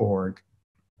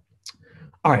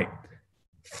 All right,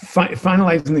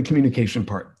 finalizing the communication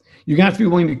part. You're gonna have to be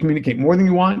willing to communicate more than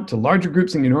you want to larger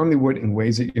groups than you normally would in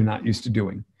ways that you're not used to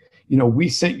doing. You know, we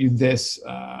sent you this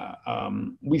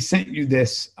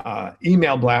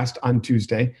email blast on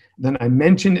Tuesday. Then I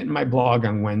mentioned it in my blog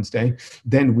on Wednesday.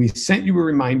 Then we sent you a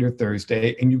reminder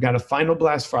Thursday, and you got a final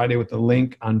blast Friday with a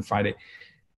link on Friday.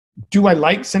 Do I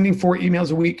like sending 4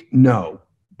 emails a week? No.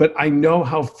 But I know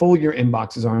how full your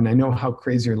inboxes are, and I know how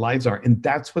crazy your lives are, and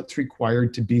that's what's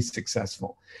required to be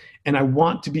successful. And I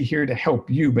want to be here to help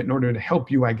you, but in order to help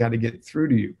you, I got to get through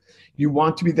to you. You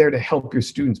want to be there to help your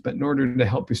students, but in order to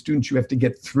help your students, you have to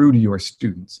get through to your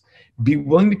students. Be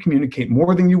willing to communicate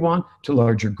more than you want to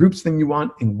larger groups than you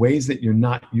want in ways that you're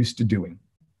not used to doing.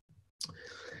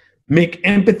 Make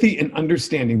empathy and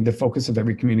understanding the focus of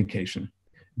every communication.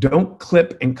 Don't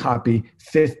clip and copy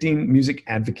 15 music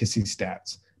advocacy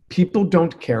stats. People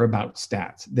don't care about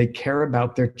stats. They care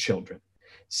about their children.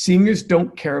 Seniors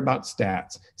don't care about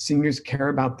stats. Seniors care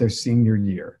about their senior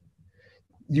year.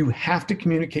 You have to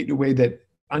communicate in a way that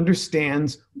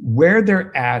understands where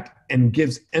they're at and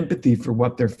gives empathy for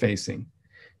what they're facing.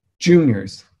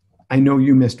 Juniors, I know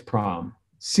you missed prom.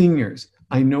 Seniors,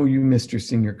 I know you missed your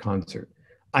senior concert.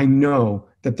 I know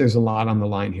that there's a lot on the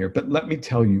line here, but let me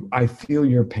tell you, I feel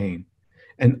your pain.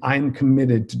 And I'm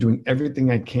committed to doing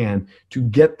everything I can to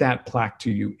get that plaque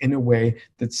to you in a way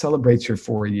that celebrates your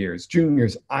 4 years.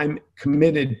 Juniors, I'm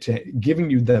committed to giving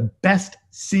you the best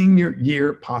senior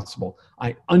year possible.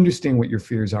 I understand what your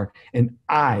fears are, and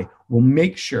I will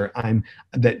make sure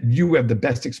that you have the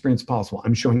best experience possible.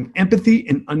 I'm showing empathy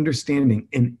and understanding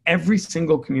in every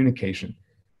single communication.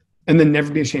 And then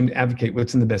never be ashamed to advocate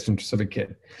what's in the best interest of a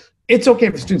kid. It's okay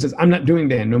if a student says, I'm not doing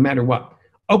band no matter what.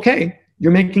 Okay.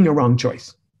 You're making a wrong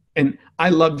choice. And I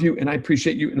love you and I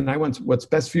appreciate you and I want what's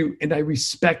best for you and I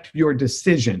respect your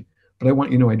decision, but I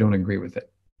want you to know I don't agree with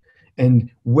it.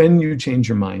 And when you change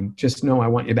your mind, just know I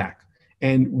want you back.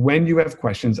 And when you have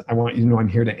questions, I want you to know I'm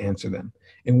here to answer them.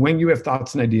 And when you have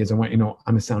thoughts and ideas, I want you to know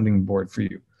I'm a sounding board for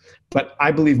you. But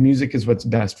I believe music is what's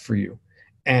best for you.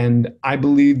 And I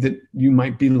believe that you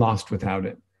might be lost without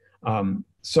it.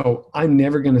 So I'm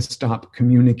never going to stop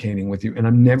communicating with you, and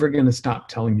I'm never going to stop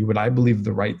telling you what I believe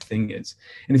the right thing is.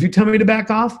 And if you tell me to back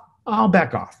off, I'll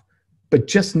back off. But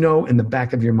just know in the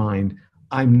back of your mind,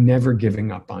 I'm never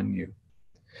giving up on you.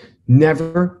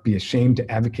 Never be ashamed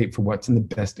to advocate for what's in the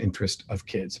best interest of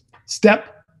kids.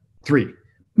 Step 3,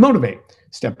 motivate.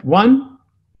 Step 1,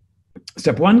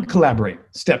 collaborate.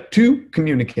 Step 2,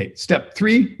 communicate. Step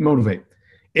 3, motivate.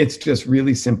 It's just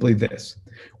really simply this.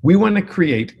 We want to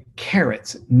create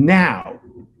carrots now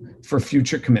for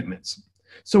future commitments.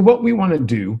 So what we want to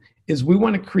do is we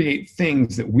want to create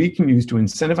things that we can use to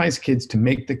incentivize kids to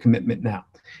make the commitment now.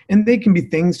 And they can be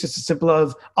things just as simple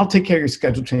as, I'll take care of your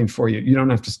schedule change for you. You don't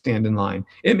have to stand in line.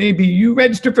 It may be you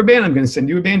register for band. I'm going to send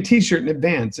you a band t-shirt in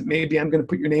advance. It may be I'm going to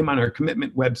put your name on our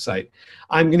commitment website.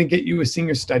 I'm going to get you a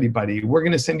senior study buddy. We're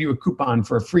going to send you a coupon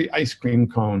for a free ice cream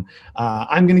cone.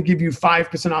 I'm going to give you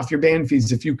 5% off your band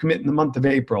fees if you commit in the month of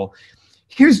April.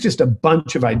 Here's just a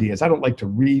bunch of ideas. I don't like to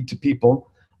read to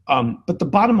people, but the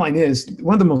bottom line is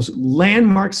one of the most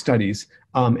landmark studies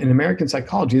in American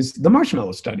psychology is the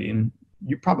marshmallow study. And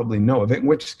you probably know of it, in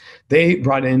which they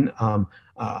brought in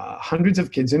hundreds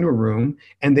of kids into a room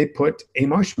and they put a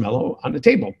marshmallow on the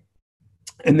table.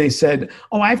 And they said,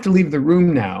 oh, I have to leave the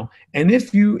room now. And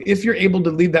if you're able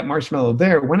to leave that marshmallow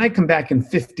there, when I come back in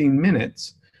 15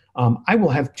 minutes, I will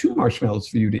have 2 marshmallows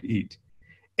for you to eat.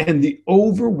 And the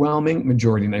overwhelming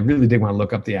majority, and I really did want to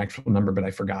look up the actual number, but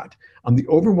I forgot. The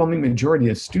overwhelming majority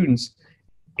of students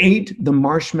ate the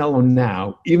marshmallow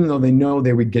now, even though they know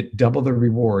they would get double the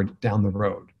reward down the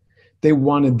road. They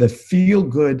wanted the feel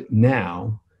good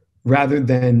now rather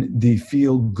than the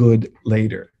feel good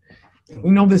later.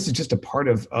 We know this is just a part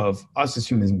of us as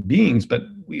human beings, but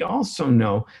we also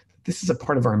know this is a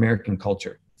part of our American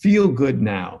culture. Feel good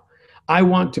now. I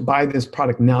want to buy this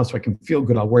product now so I can feel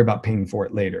good. I'll worry about paying for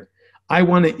it later. I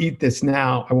want to eat this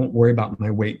now. I won't worry about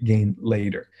my weight gain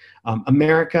later.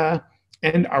 America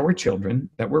and our children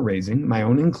that we're raising, my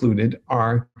own included,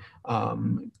 are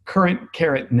current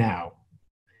carrot now.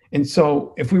 And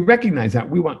so if we recognize that,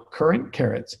 we want current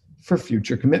carrots for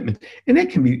future commitment. And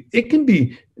it can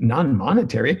be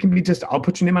non-monetary. It can be just, I'll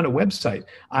put your name on a website.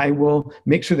 I will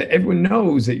make sure that everyone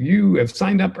knows that you have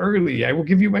signed up early. I will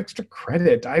give you extra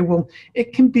credit.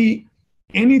 It can be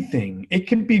anything. It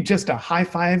can be just a high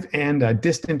five and a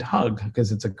distant hug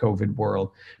because it's a COVID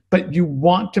world. But you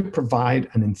want to provide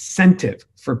an incentive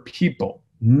for people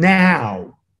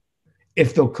now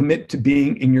if they'll commit to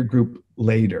being in your group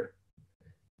later.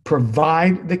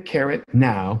 Provide the carrot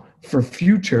now for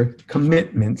future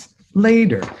commitments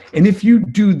later. And if you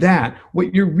do that,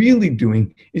 what you're really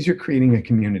doing is you're creating a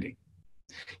community.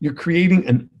 You're creating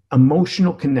an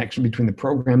emotional connection between the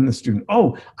program and the student.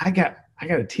 Oh, I got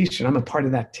a t-shirt. I'm a part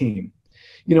of that team.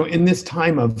 You know, in this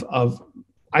time of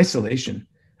isolation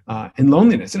and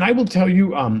loneliness. And I will tell you,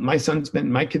 my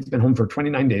kid's been home for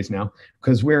 29 days now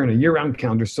because we're in a year-round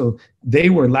calendar. So they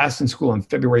were last in school on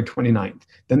February 29th.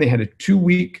 Then they had a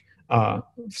 2-week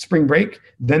spring break.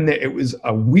 Then it was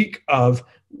a week of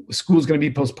school's going to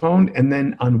be postponed. And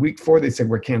then on week 4, they said,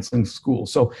 we're canceling school.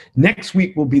 So next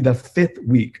week will be the 5th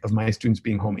week of my students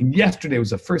being home. And yesterday was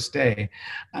the first day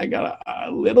I got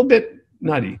a little bit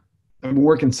nutty. I've been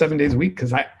working 7 days a week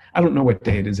because I don't know what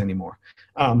day it is anymore.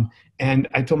 And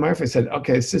I told my wife, I said,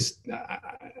 okay, it's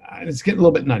getting a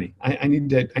little bit nutty. I need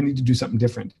to do something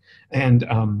different. And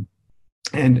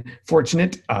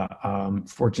fortunate,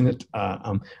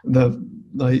 the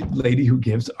lady who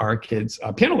gives our kids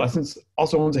piano lessons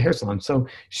also owns a hair salon. So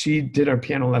she did our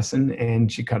piano lesson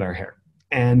and she cut our hair.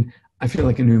 And I feel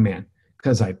like a new man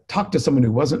because I talked to someone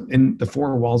who wasn't in the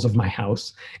 4 walls of my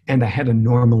house and I had a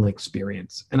normal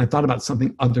experience. And I thought about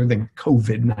something other than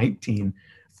COVID-19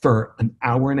 for an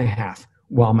hour and a half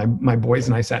while my boys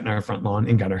and I sat in our front lawn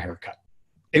and got our hair cut.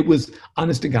 It was,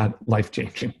 honest to God,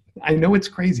 life-changing. I know it's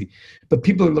crazy, but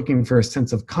people are looking for a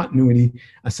sense of continuity,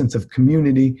 a sense of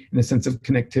community, and a sense of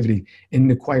connectivity. And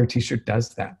the choir t-shirt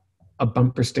does that. A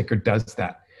bumper sticker does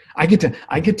that. I get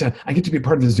to be a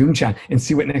part of the Zoom chat and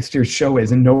see what next year's show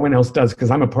is, and no one else does because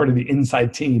I'm a part of the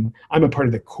inside team. I'm a part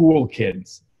of the cool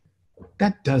kids.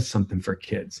 That does something for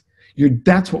kids.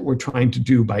 That's what we're trying to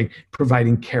do by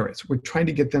providing carrots. We're trying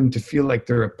to get them to feel like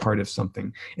they're a part of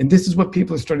something. And this is what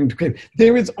people are starting to crave.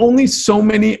 There is only so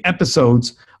many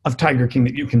episodes of Tiger King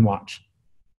that you can watch.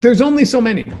 There's only so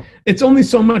many. It's only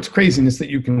so much craziness that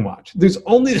you can watch. There's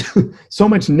only so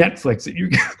much Netflix that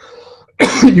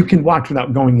you can watch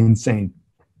without going insane.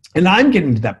 And I'm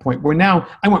getting to that point where now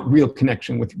I want real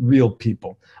connection with real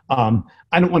people. I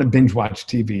don't want to binge watch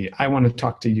TV. I want to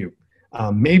talk to you.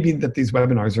 Maybe that these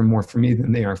webinars are more for me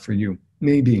than they are for you.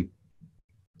 Maybe.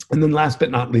 And then last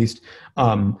but not least,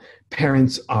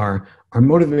 parents are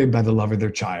motivated by the love of their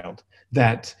child.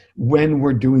 That when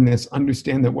we're doing this,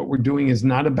 understand that what we're doing is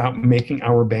not about making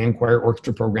our band, choir,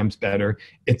 orchestra programs better.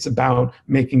 It's about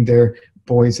making their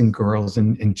boys and girls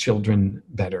and children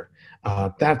better.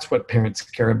 That's what parents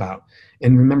care about.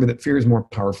 And remember that fear is more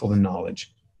powerful than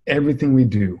knowledge. Everything we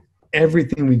do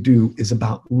is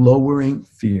about lowering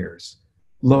fears.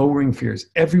 Lowering fears.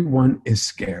 Everyone is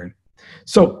scared.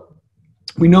 So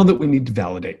we know that we need to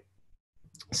validate.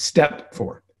 Step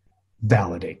 4,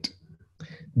 validate.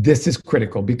 This is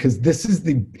critical because this is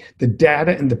the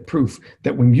data and the proof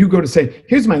that when you go to say,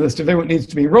 here's my list of everyone needs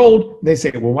to be enrolled, they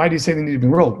say, well, why do you say they need to be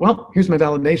enrolled? Well, here's my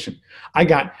validation.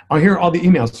 Here are all the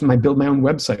emails from my Build My Own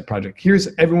Website project.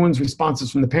 Here's everyone's responses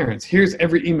from the parents. Here's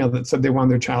every email that said they want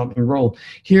their child enrolled.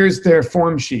 Here's their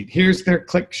form sheet. Here's their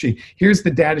click sheet. Here's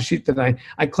the data sheet that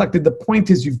I collected. The point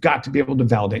is you've got to be able to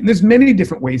validate. And there's many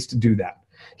different ways to do that.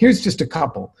 Here's just a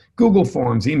couple. Google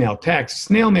Forms, email, text,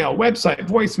 snail mail, website,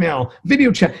 voicemail,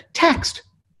 video chat, text.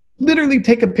 Literally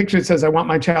take a picture that says, I want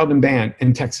my child in band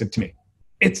and text it to me.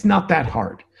 It's not that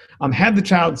hard. Have the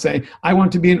child say, I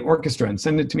want to be in orchestra and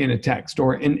send it to me in a text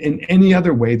or in any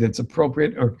other way that's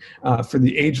appropriate or for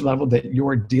the age level that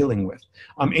you're dealing with.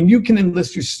 And you can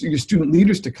enlist your student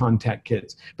leaders to contact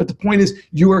kids. But the point is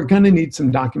you are going to need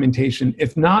some documentation.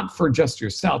 If not for just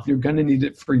yourself, you're going to need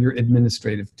it for your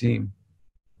administrative team.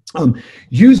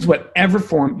 Use whatever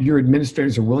form your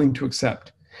administrators are willing to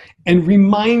accept, and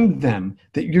remind them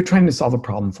that you're trying to solve a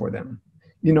problem for them.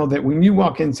 You know, that when you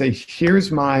walk in and say,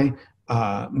 here's my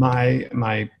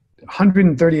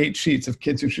 138 sheets of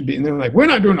kids who should be, and they're like, we're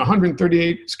not doing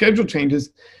 138 schedule changes.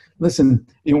 Listen,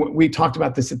 you know, we talked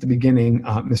about this at the beginning,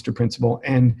 Mr. Principal,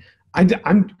 and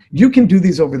you can do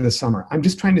these over the summer. I'm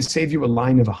just trying to save you a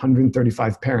line of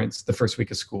 135 parents the first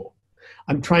week of school.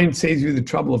 I'm trying to save you the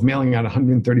trouble of mailing out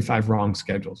 135 wrong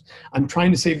schedules. I'm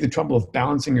trying to save the trouble of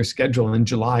balancing your schedule in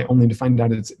July only to find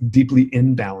out it's deeply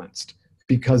imbalanced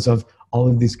because of all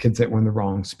of these kids that were in the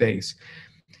wrong space.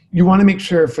 You want to make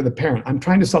sure for the parent, I'm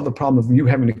trying to solve the problem of you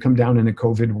having to come down in a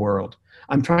COVID world.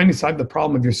 I'm trying to solve the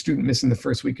problem of your student missing the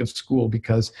first week of school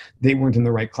because they weren't in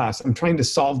the right class. I'm trying to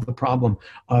solve the problem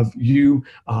of you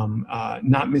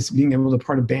not being able to be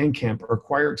part of band camp or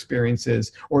choir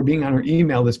experiences or being on our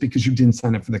email list because you didn't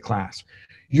sign up for the class.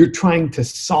 You're trying to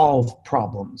solve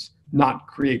problems, not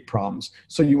create problems.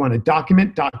 So you want to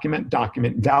document,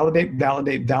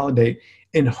 validate,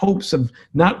 in hopes of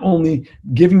not only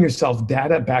giving yourself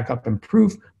data, backup, and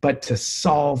proof, but to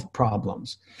solve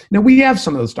problems. Now, we have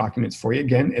some of those documents for you.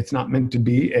 Again, it's not meant to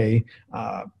be a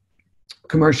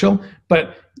commercial,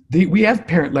 but we have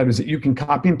parent letters that you can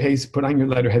copy and paste, put on your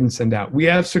letterhead and send out. We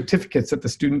have certificates that the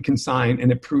student can sign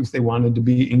and it proves they wanted to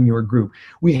be in your group.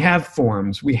 We have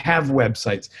forms, we have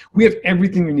websites. We have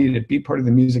everything you need at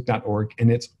bepartofthemusic.org, and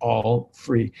it's all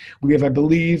free. We have, I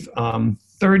believe,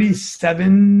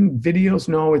 37 videos.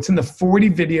 No, it's in the 40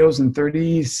 videos and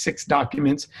 36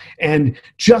 documents. And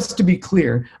just to be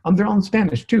clear, they're all in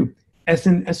Spanish too. Es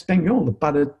en español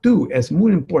para tú. Es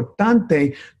muy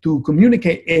importante to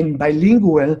communicate en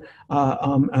bilingual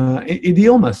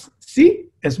idiomas. Sí,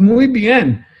 es muy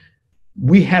bien.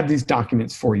 We have these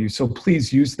documents for you, so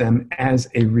please use them as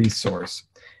a resource.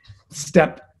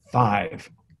 Step 5,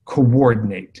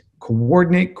 coordinate.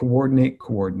 Coordinate.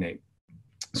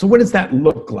 So what does that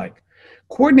look like?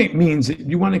 Coordinate means that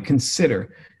you want to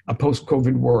consider a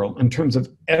post-COVID world in terms of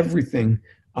everything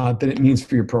that it means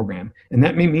for your program. And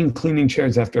that may mean cleaning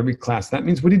chairs after every class. That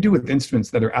means, what do you do with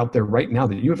instruments that are out there right now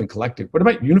that you haven't collected? What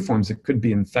about uniforms that could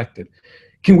be infected?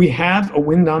 Can we have a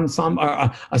wind ensemble,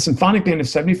 a symphonic band of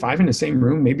 75 in the same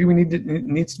room? Maybe it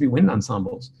needs to be wind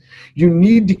ensembles. You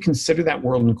need to consider that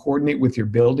world and coordinate with your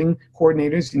building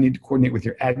coordinators. You need to coordinate with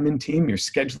your admin team, your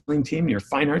scheduling team, your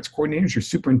fine arts coordinators, your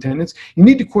superintendents. You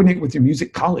need to coordinate with your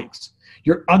music colleagues,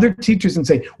 your other teachers, and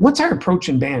say, what's our approach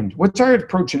in band? What's our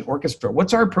approach in orchestra?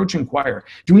 What's our approach in choir?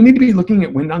 Do we need to be looking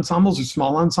at wind ensembles or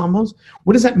small ensembles?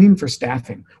 What does that mean for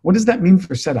staffing? What does that mean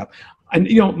for setup? And,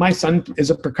 you know, my son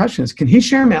is a percussionist. Can he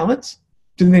share mallets?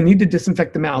 Do they need to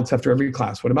disinfect the mallets after every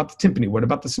class? What about the timpani? What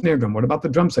about the snare drum? What about the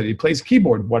drum set? He plays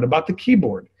keyboard. What about the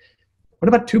keyboard? What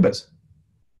about tubas?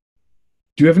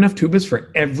 Do you have enough tubas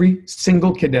for every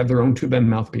single kid to have their own tuba and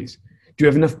mouthpiece? Do you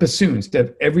have enough bassoons to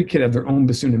have every kid have their own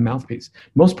bassoon and mouthpiece?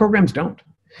 Most programs don't.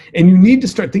 And you need to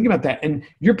start thinking about that. And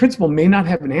your principal may not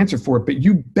have an answer for it, but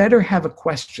you better have a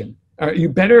question. You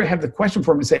better have the question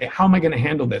for them to say, how am I going to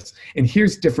handle this? And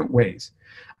here's different ways.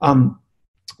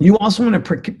 You also want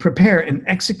to prepare and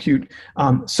execute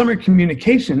summer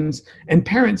communications and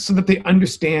parents so that they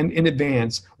understand in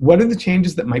advance what are the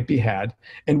changes that might be had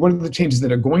and what are the changes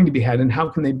that are going to be had and how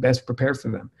can they best prepare for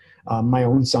them. My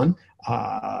own son,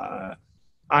 I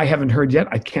haven't heard yet.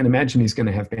 I can't imagine he's going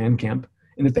to have band camp.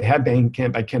 And if they have band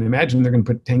camp, I can't imagine they're going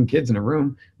to put 10 kids in a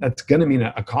room. That's going to mean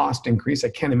a cost increase. I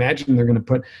can't imagine they're going to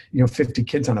put 50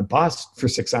 kids on a bus for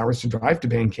 6 hours to drive to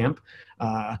band camp.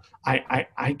 I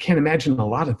can't imagine a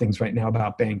lot of things right now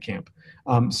about band camp.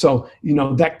 So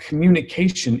that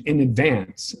communication in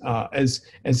advance as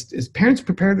parents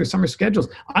prepare their summer schedules.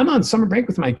 I'm on summer break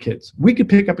with my kids. We could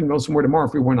pick up and go somewhere tomorrow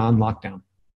if we weren't on lockdown.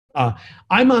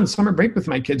 I'm on summer break with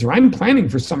my kids, or I'm planning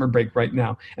for summer break right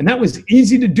now. And that was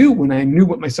easy to do when I knew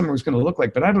what my summer was going to look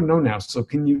like, but I don't know now. So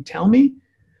can you tell me?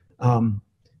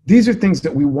 These are things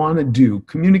that we want to do.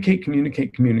 Communicate.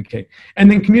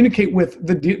 And then communicate with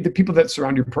the people that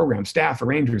surround your program, staff,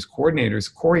 arrangers,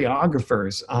 coordinators,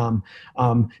 choreographers,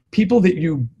 people that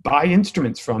you buy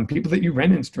instruments from, people that you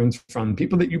rent instruments from,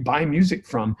 people that you buy music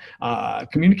from.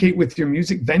 Communicate with your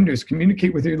music vendors.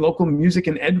 Communicate with your local music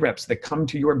and ed reps that come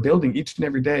to your building each and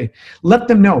every day. Let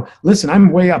them know, listen,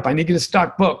 I'm way up. I need you to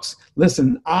stock books.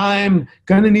 Listen, I'm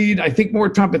going to need, I think, more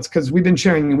trumpets because we've been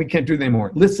sharing and we can't do them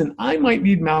anymore. Listen, I might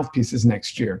need mouthpieces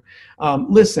next year.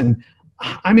 Listen,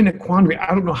 I'm in a quandary.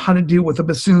 I don't know how to deal with a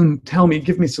bassoon. Tell me,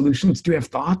 give me solutions. Do you have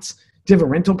thoughts? Do you have a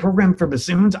rental program for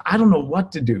bassoons? I don't know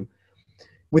what to do.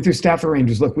 with your staff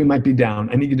arrangers, look, we might be down.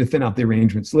 I need you to thin out the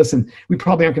arrangements. Listen, we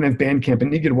probably aren't going to have band camp. I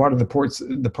need you to water the parts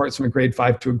from a grade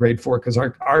 5 to a grade 4 because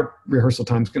our rehearsal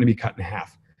time is going to be cut in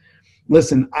half.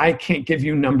 Listen, I can't give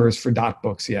you numbers for dot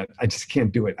books yet. I just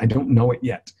can't do it. I don't know it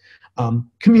yet.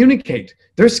 Communicate.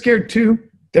 They're scared too.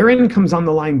 Their income's on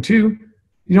the line too.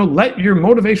 You know, let your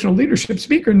motivational leadership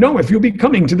speaker know if you'll be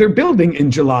coming to their building in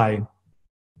July.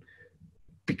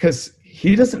 Because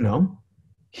he doesn't know.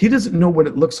 He doesn't know what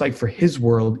it looks like for his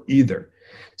world either.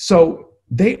 So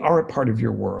they are a part of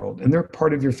your world and they're a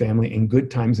part of your family in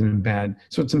good times and in bad.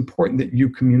 So it's important that you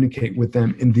communicate with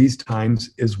them in these times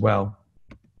as well.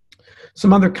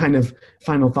 Some other kind of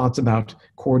final thoughts about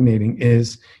coordinating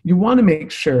is you want to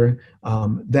make sure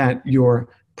that you're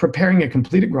preparing a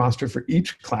completed roster for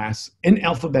each class in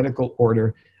alphabetical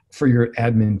order for your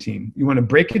admin team. You want to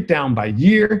break it down by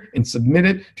year and submit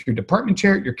it to your department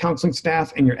chair, your counseling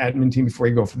staff, and your admin team before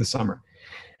you go for the summer.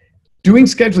 Doing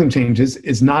scheduling changes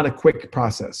is not a quick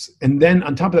process. And then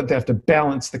on top of that, they have to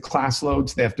balance the class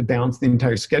loads, they have to balance the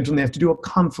entire schedule, and they have to do a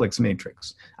conflicts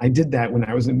matrix. I did that when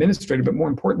I was an administrator, but more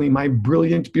importantly, my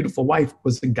brilliant, beautiful wife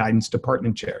was the guidance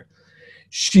department chair.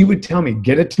 She would tell me,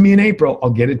 get it to me in April, I'll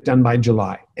get it done by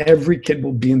July. Every kid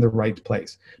will be in the right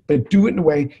place. But do it in a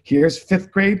way, here's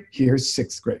 5th grade, here's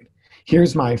 6th grade.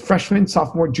 Here's my freshman,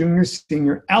 sophomore, junior,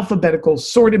 senior, alphabetical,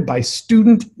 sorted by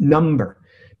student number.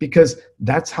 Because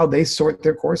that's how they sort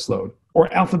their course load,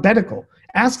 or alphabetical.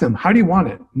 Ask them, how do you want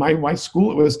it? My wife's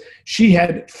school, she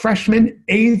had freshmen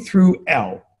A through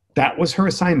L. That was her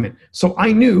assignment. So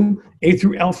I knew A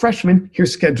through L freshmen,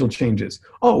 here's schedule changes.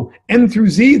 Oh, M through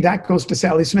Z, that goes to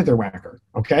Sally Smitherwacker.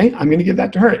 Okay, I'm gonna give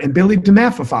that to her. And Billy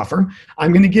DeMaffafoffer,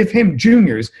 I'm gonna give him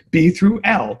juniors, B through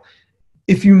L.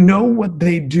 If you know what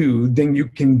they do, then you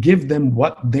can give them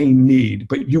what they need,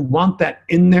 but you want that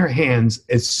in their hands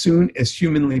as soon as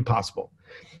humanly possible.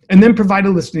 And then provide a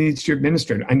list of needs to your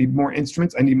administrator. I need more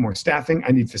instruments, I need more staffing,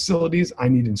 I need facilities, I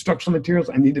need instructional materials,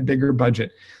 I need a bigger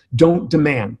budget. Don't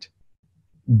demand.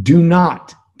 Do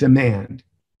not demand.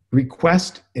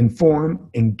 Request, inform,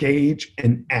 engage,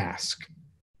 and ask.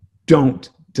 Don't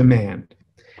demand.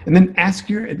 And then ask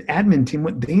your admin team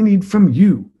what they need from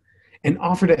you, and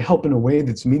offer to help in a way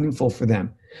that's meaningful for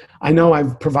them. I know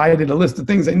I've provided a list of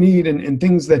things I need and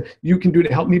things that you can do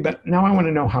to help me, but now I want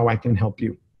to know how I can help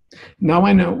you. Now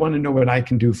I want to know what I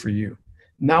can do for you.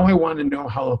 Now I want to know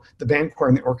how the band choir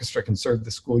and the orchestra can serve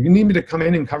the school. You need me to come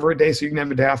in and cover a day so you can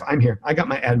have a day off? I'm here. I got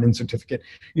my admin certificate.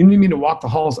 You need me to walk the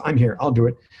halls? I'm here. I'll do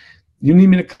it. You need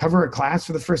me to cover a class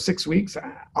for the first 6 weeks?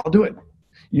 I'll do it.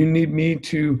 You need me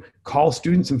to call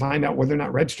students and find out whether they're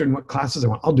not registered and what classes I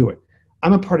want? I'll do it.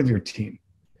 I'm a part of your team.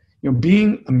 You know,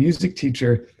 being a music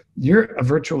teacher, you're a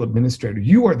virtual administrator.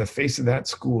 You are the face of that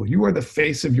school. You are the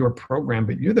face of your program,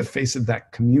 but you're the face of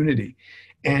that community.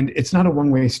 And it's not a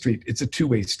one-way street. It's a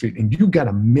two-way street. And you got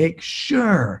to make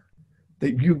sure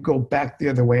that you go back the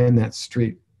other way in that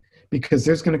street, because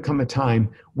there's going to come a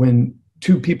time when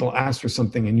 2 people ask for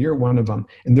something and you're one of them,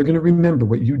 and they're going to remember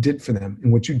what you did for them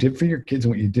and what you did for your kids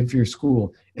and what you did for your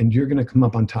school, and you're going to come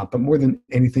up on top. But more than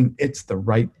anything, it's the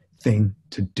right thing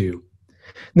to do.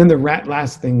 And then the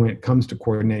last thing when it comes to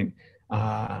coordinate,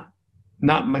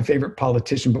 not my favorite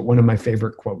politician, but one of my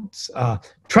favorite quotes,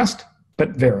 trust but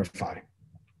verify.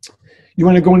 You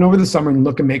want to go in over the summer and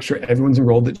look and make sure everyone's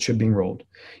enrolled that should be enrolled.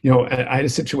 You know, I had a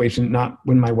situation, not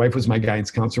when my wife was my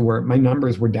guidance counselor, where my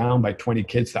numbers were down by 20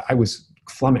 kids that I was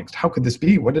flummoxed. How could this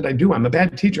be? What did I do? I'm a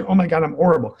bad teacher. Oh my God, I'm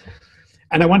horrible.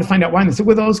 And I wanted to find out why. And they said,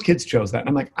 well, those kids chose that. And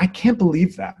I'm like, I can't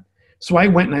believe that. So I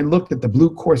went and I looked at the blue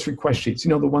course request sheets, you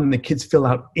know, the one the kids fill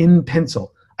out in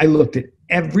pencil. I looked at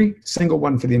every single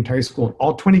one for the entire school, and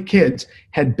all 20 kids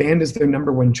had band as their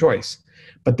number 1 choice.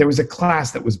 But there was a class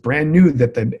that was brand new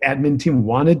that the admin team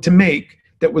wanted to make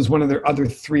that was one of their other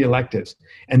 3 electives.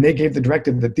 And they gave the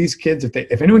directive that these kids,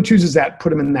 if anyone chooses that, put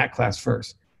them in that class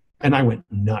first. And I went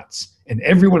nuts. And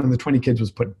every one of the 20 kids was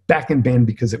put back in band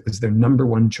because it was their number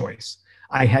 1 choice.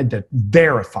 I had to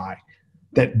verify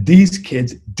that these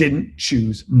kids didn't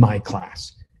choose my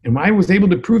class. And I was able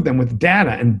to prove them with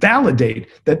data and validate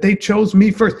that they chose me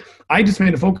first. I just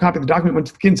made a photocopy of the document, went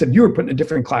to the kid and said, you were put in a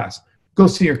different class. Go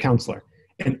see your counselor.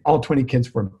 And all 20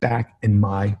 kids were back in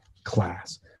my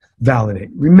class. Validate.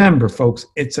 Remember, folks,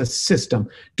 it's a system.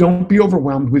 Don't be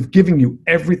overwhelmed. We've given you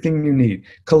everything you need.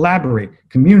 Collaborate,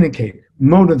 communicate,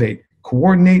 motivate,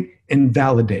 coordinate, and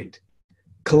validate.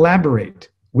 Collaborate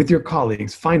with your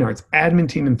colleagues, fine arts, admin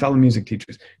team, and fellow music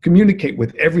teachers. Communicate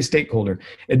with every stakeholder,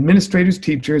 administrators,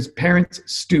 teachers, parents,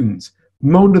 students.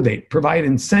 Motivate, provide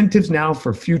incentives now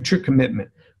for future commitment.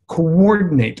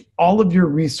 coordinate all of your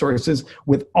resources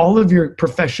with all of your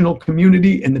professional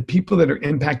community and the people that are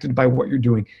impacted by what you're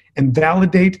doing, and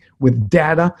validate with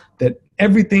data that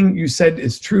everything you said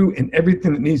is true and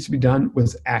everything that needs to be done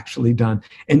was actually done.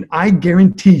 And I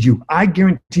guarantee you,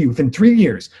 within 3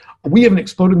 years, we have an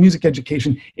exploded music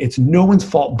education. It's no one's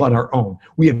fault but our own.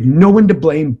 We have no one to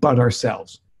blame but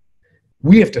ourselves.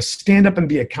 We have to stand up and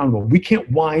be accountable. We can't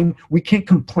whine. We can't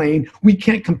complain. We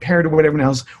can't compare to what everyone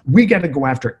else. We got to go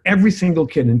after every single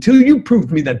kid. Until you prove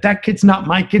to me that that kid's not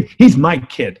my kid, he's my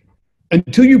kid.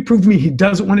 Until you prove to me he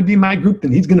doesn't want to be in my group,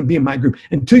 then he's going to be in my group.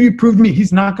 Until you prove to me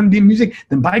he's not going to be in music,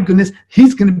 then by goodness,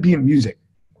 he's going to be in music.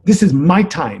 This is my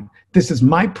time. This is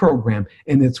my program,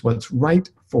 and it's what's right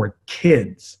for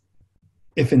kids.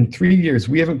 If in 3 years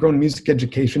we haven't grown music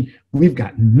education, we've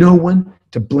got no one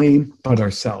to blame but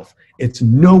ourselves. It's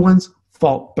no one's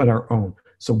fault but our own.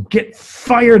 So get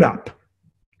fired up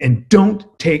and don't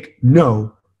take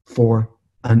no for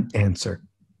an answer.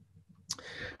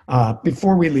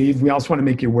 Before we leave, we also want to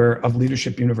make you aware of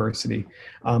Leadership University.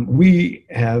 We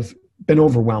have been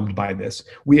overwhelmed by this.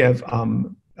 We have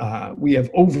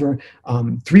over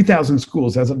 3,000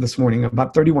 schools as of this morning,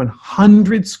 about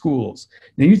 3,100 schools.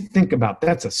 Now you think about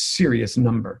that's a serious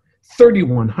number.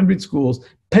 3,100 schools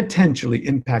potentially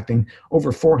impacting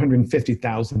over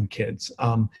 450,000 kids.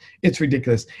 It's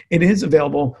ridiculous. It is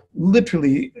available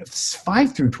literally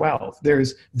 5 through 12.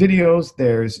 There's videos,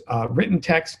 there's written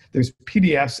text, there's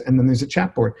PDFs, and then there's a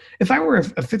chat board. If I were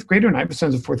a fifth grader and I have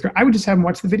sons of fourth grade, I would just have them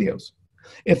watch the videos.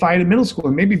 If I had a middle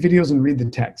schooler, maybe videos and read the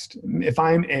text. If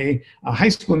I'm a high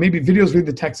schooler, maybe videos, read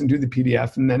the text, and do the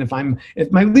PDF. And then if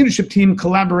my leadership team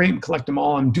collaborate and collect them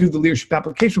all and do the leadership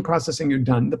application processing, you're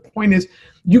done. The point is,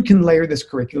 you can layer this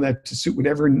curricula to suit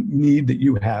whatever need that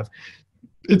you have.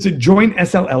 It's at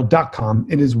joinsll.com.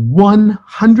 It is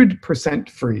 100%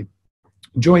 free.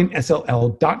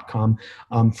 joinsll.com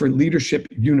for Leadership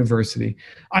University.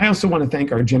 I also want to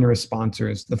thank our generous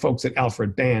sponsors, the folks at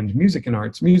Alfred Band, Music and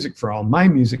Arts, Music for All, My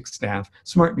Music Staff,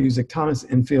 Smart Music, Thomas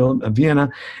Infield,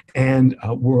 Vienna, and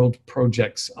World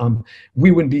Projects.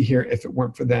 We wouldn't be here if it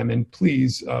weren't for them. And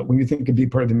please, when you think of Be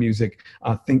Part of the Music,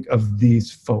 think of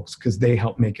these folks because they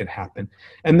help make it happen.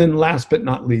 And then last but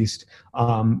not least,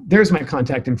 there's my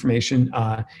contact information.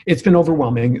 It's been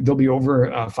overwhelming. There'll be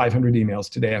over 500 emails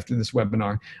today after this webinar.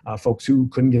 Folks who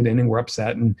couldn't get in and were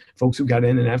upset, and folks who got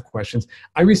in and have questions.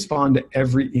 I respond to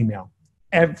every email,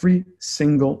 every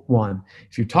single one.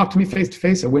 If you talk to me face to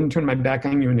face, I wouldn't turn my back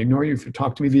on you and ignore you. If you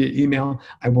talk to me via email,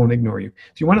 I won't ignore you.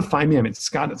 If you want to find me, I'm at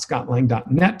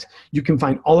scott@scottlang.net. You can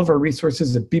find all of our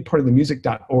resources at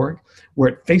bepartofthemusic.org. We're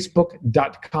at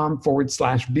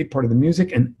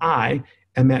facebook.com/bepartofthemusic, and I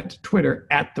am at Twitter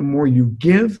at The More You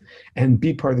Give, and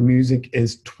Be Part of the Music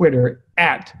is Twitter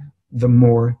at The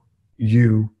More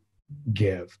You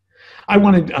Give. I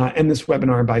want to end this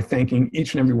webinar by thanking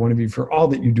each and every one of you for all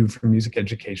that you do for music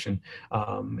education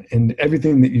and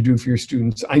everything that you do for your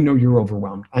students. I know you're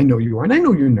overwhelmed. I know you are, and I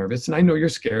know you're nervous, and I know you're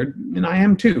scared, and I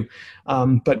am too.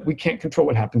 But we can't control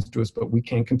what happens to us, but we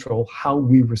can control how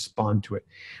we respond to it.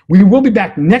 We will be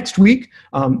back next week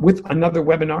with another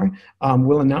webinar.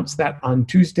 We'll announce that on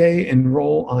Tuesday,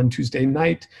 enroll on Tuesday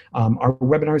night. Our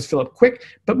webinars fill up quick,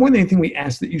 but more than anything, we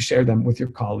ask that you share them with your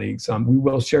colleagues. We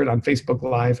will share it on Facebook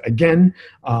Live again,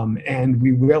 and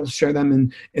we will share them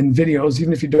in videos.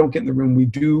 Even if you don't get in the room, we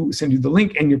do send you the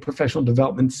link and your professional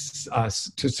development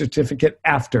certificate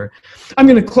after. I'm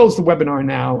going to close the webinar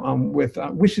now with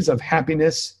wishes of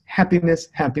happiness, happiness,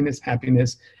 happiness,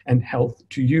 happiness, and health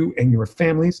to you and your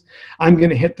families. I'm going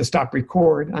to hit the stop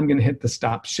record. I'm going to hit the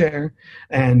stop share,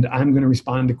 and I'm going to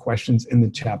respond to questions in the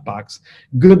chat box.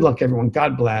 Good luck, everyone.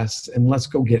 God bless, and let's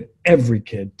go get every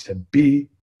kid to be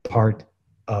part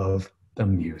of the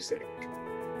music.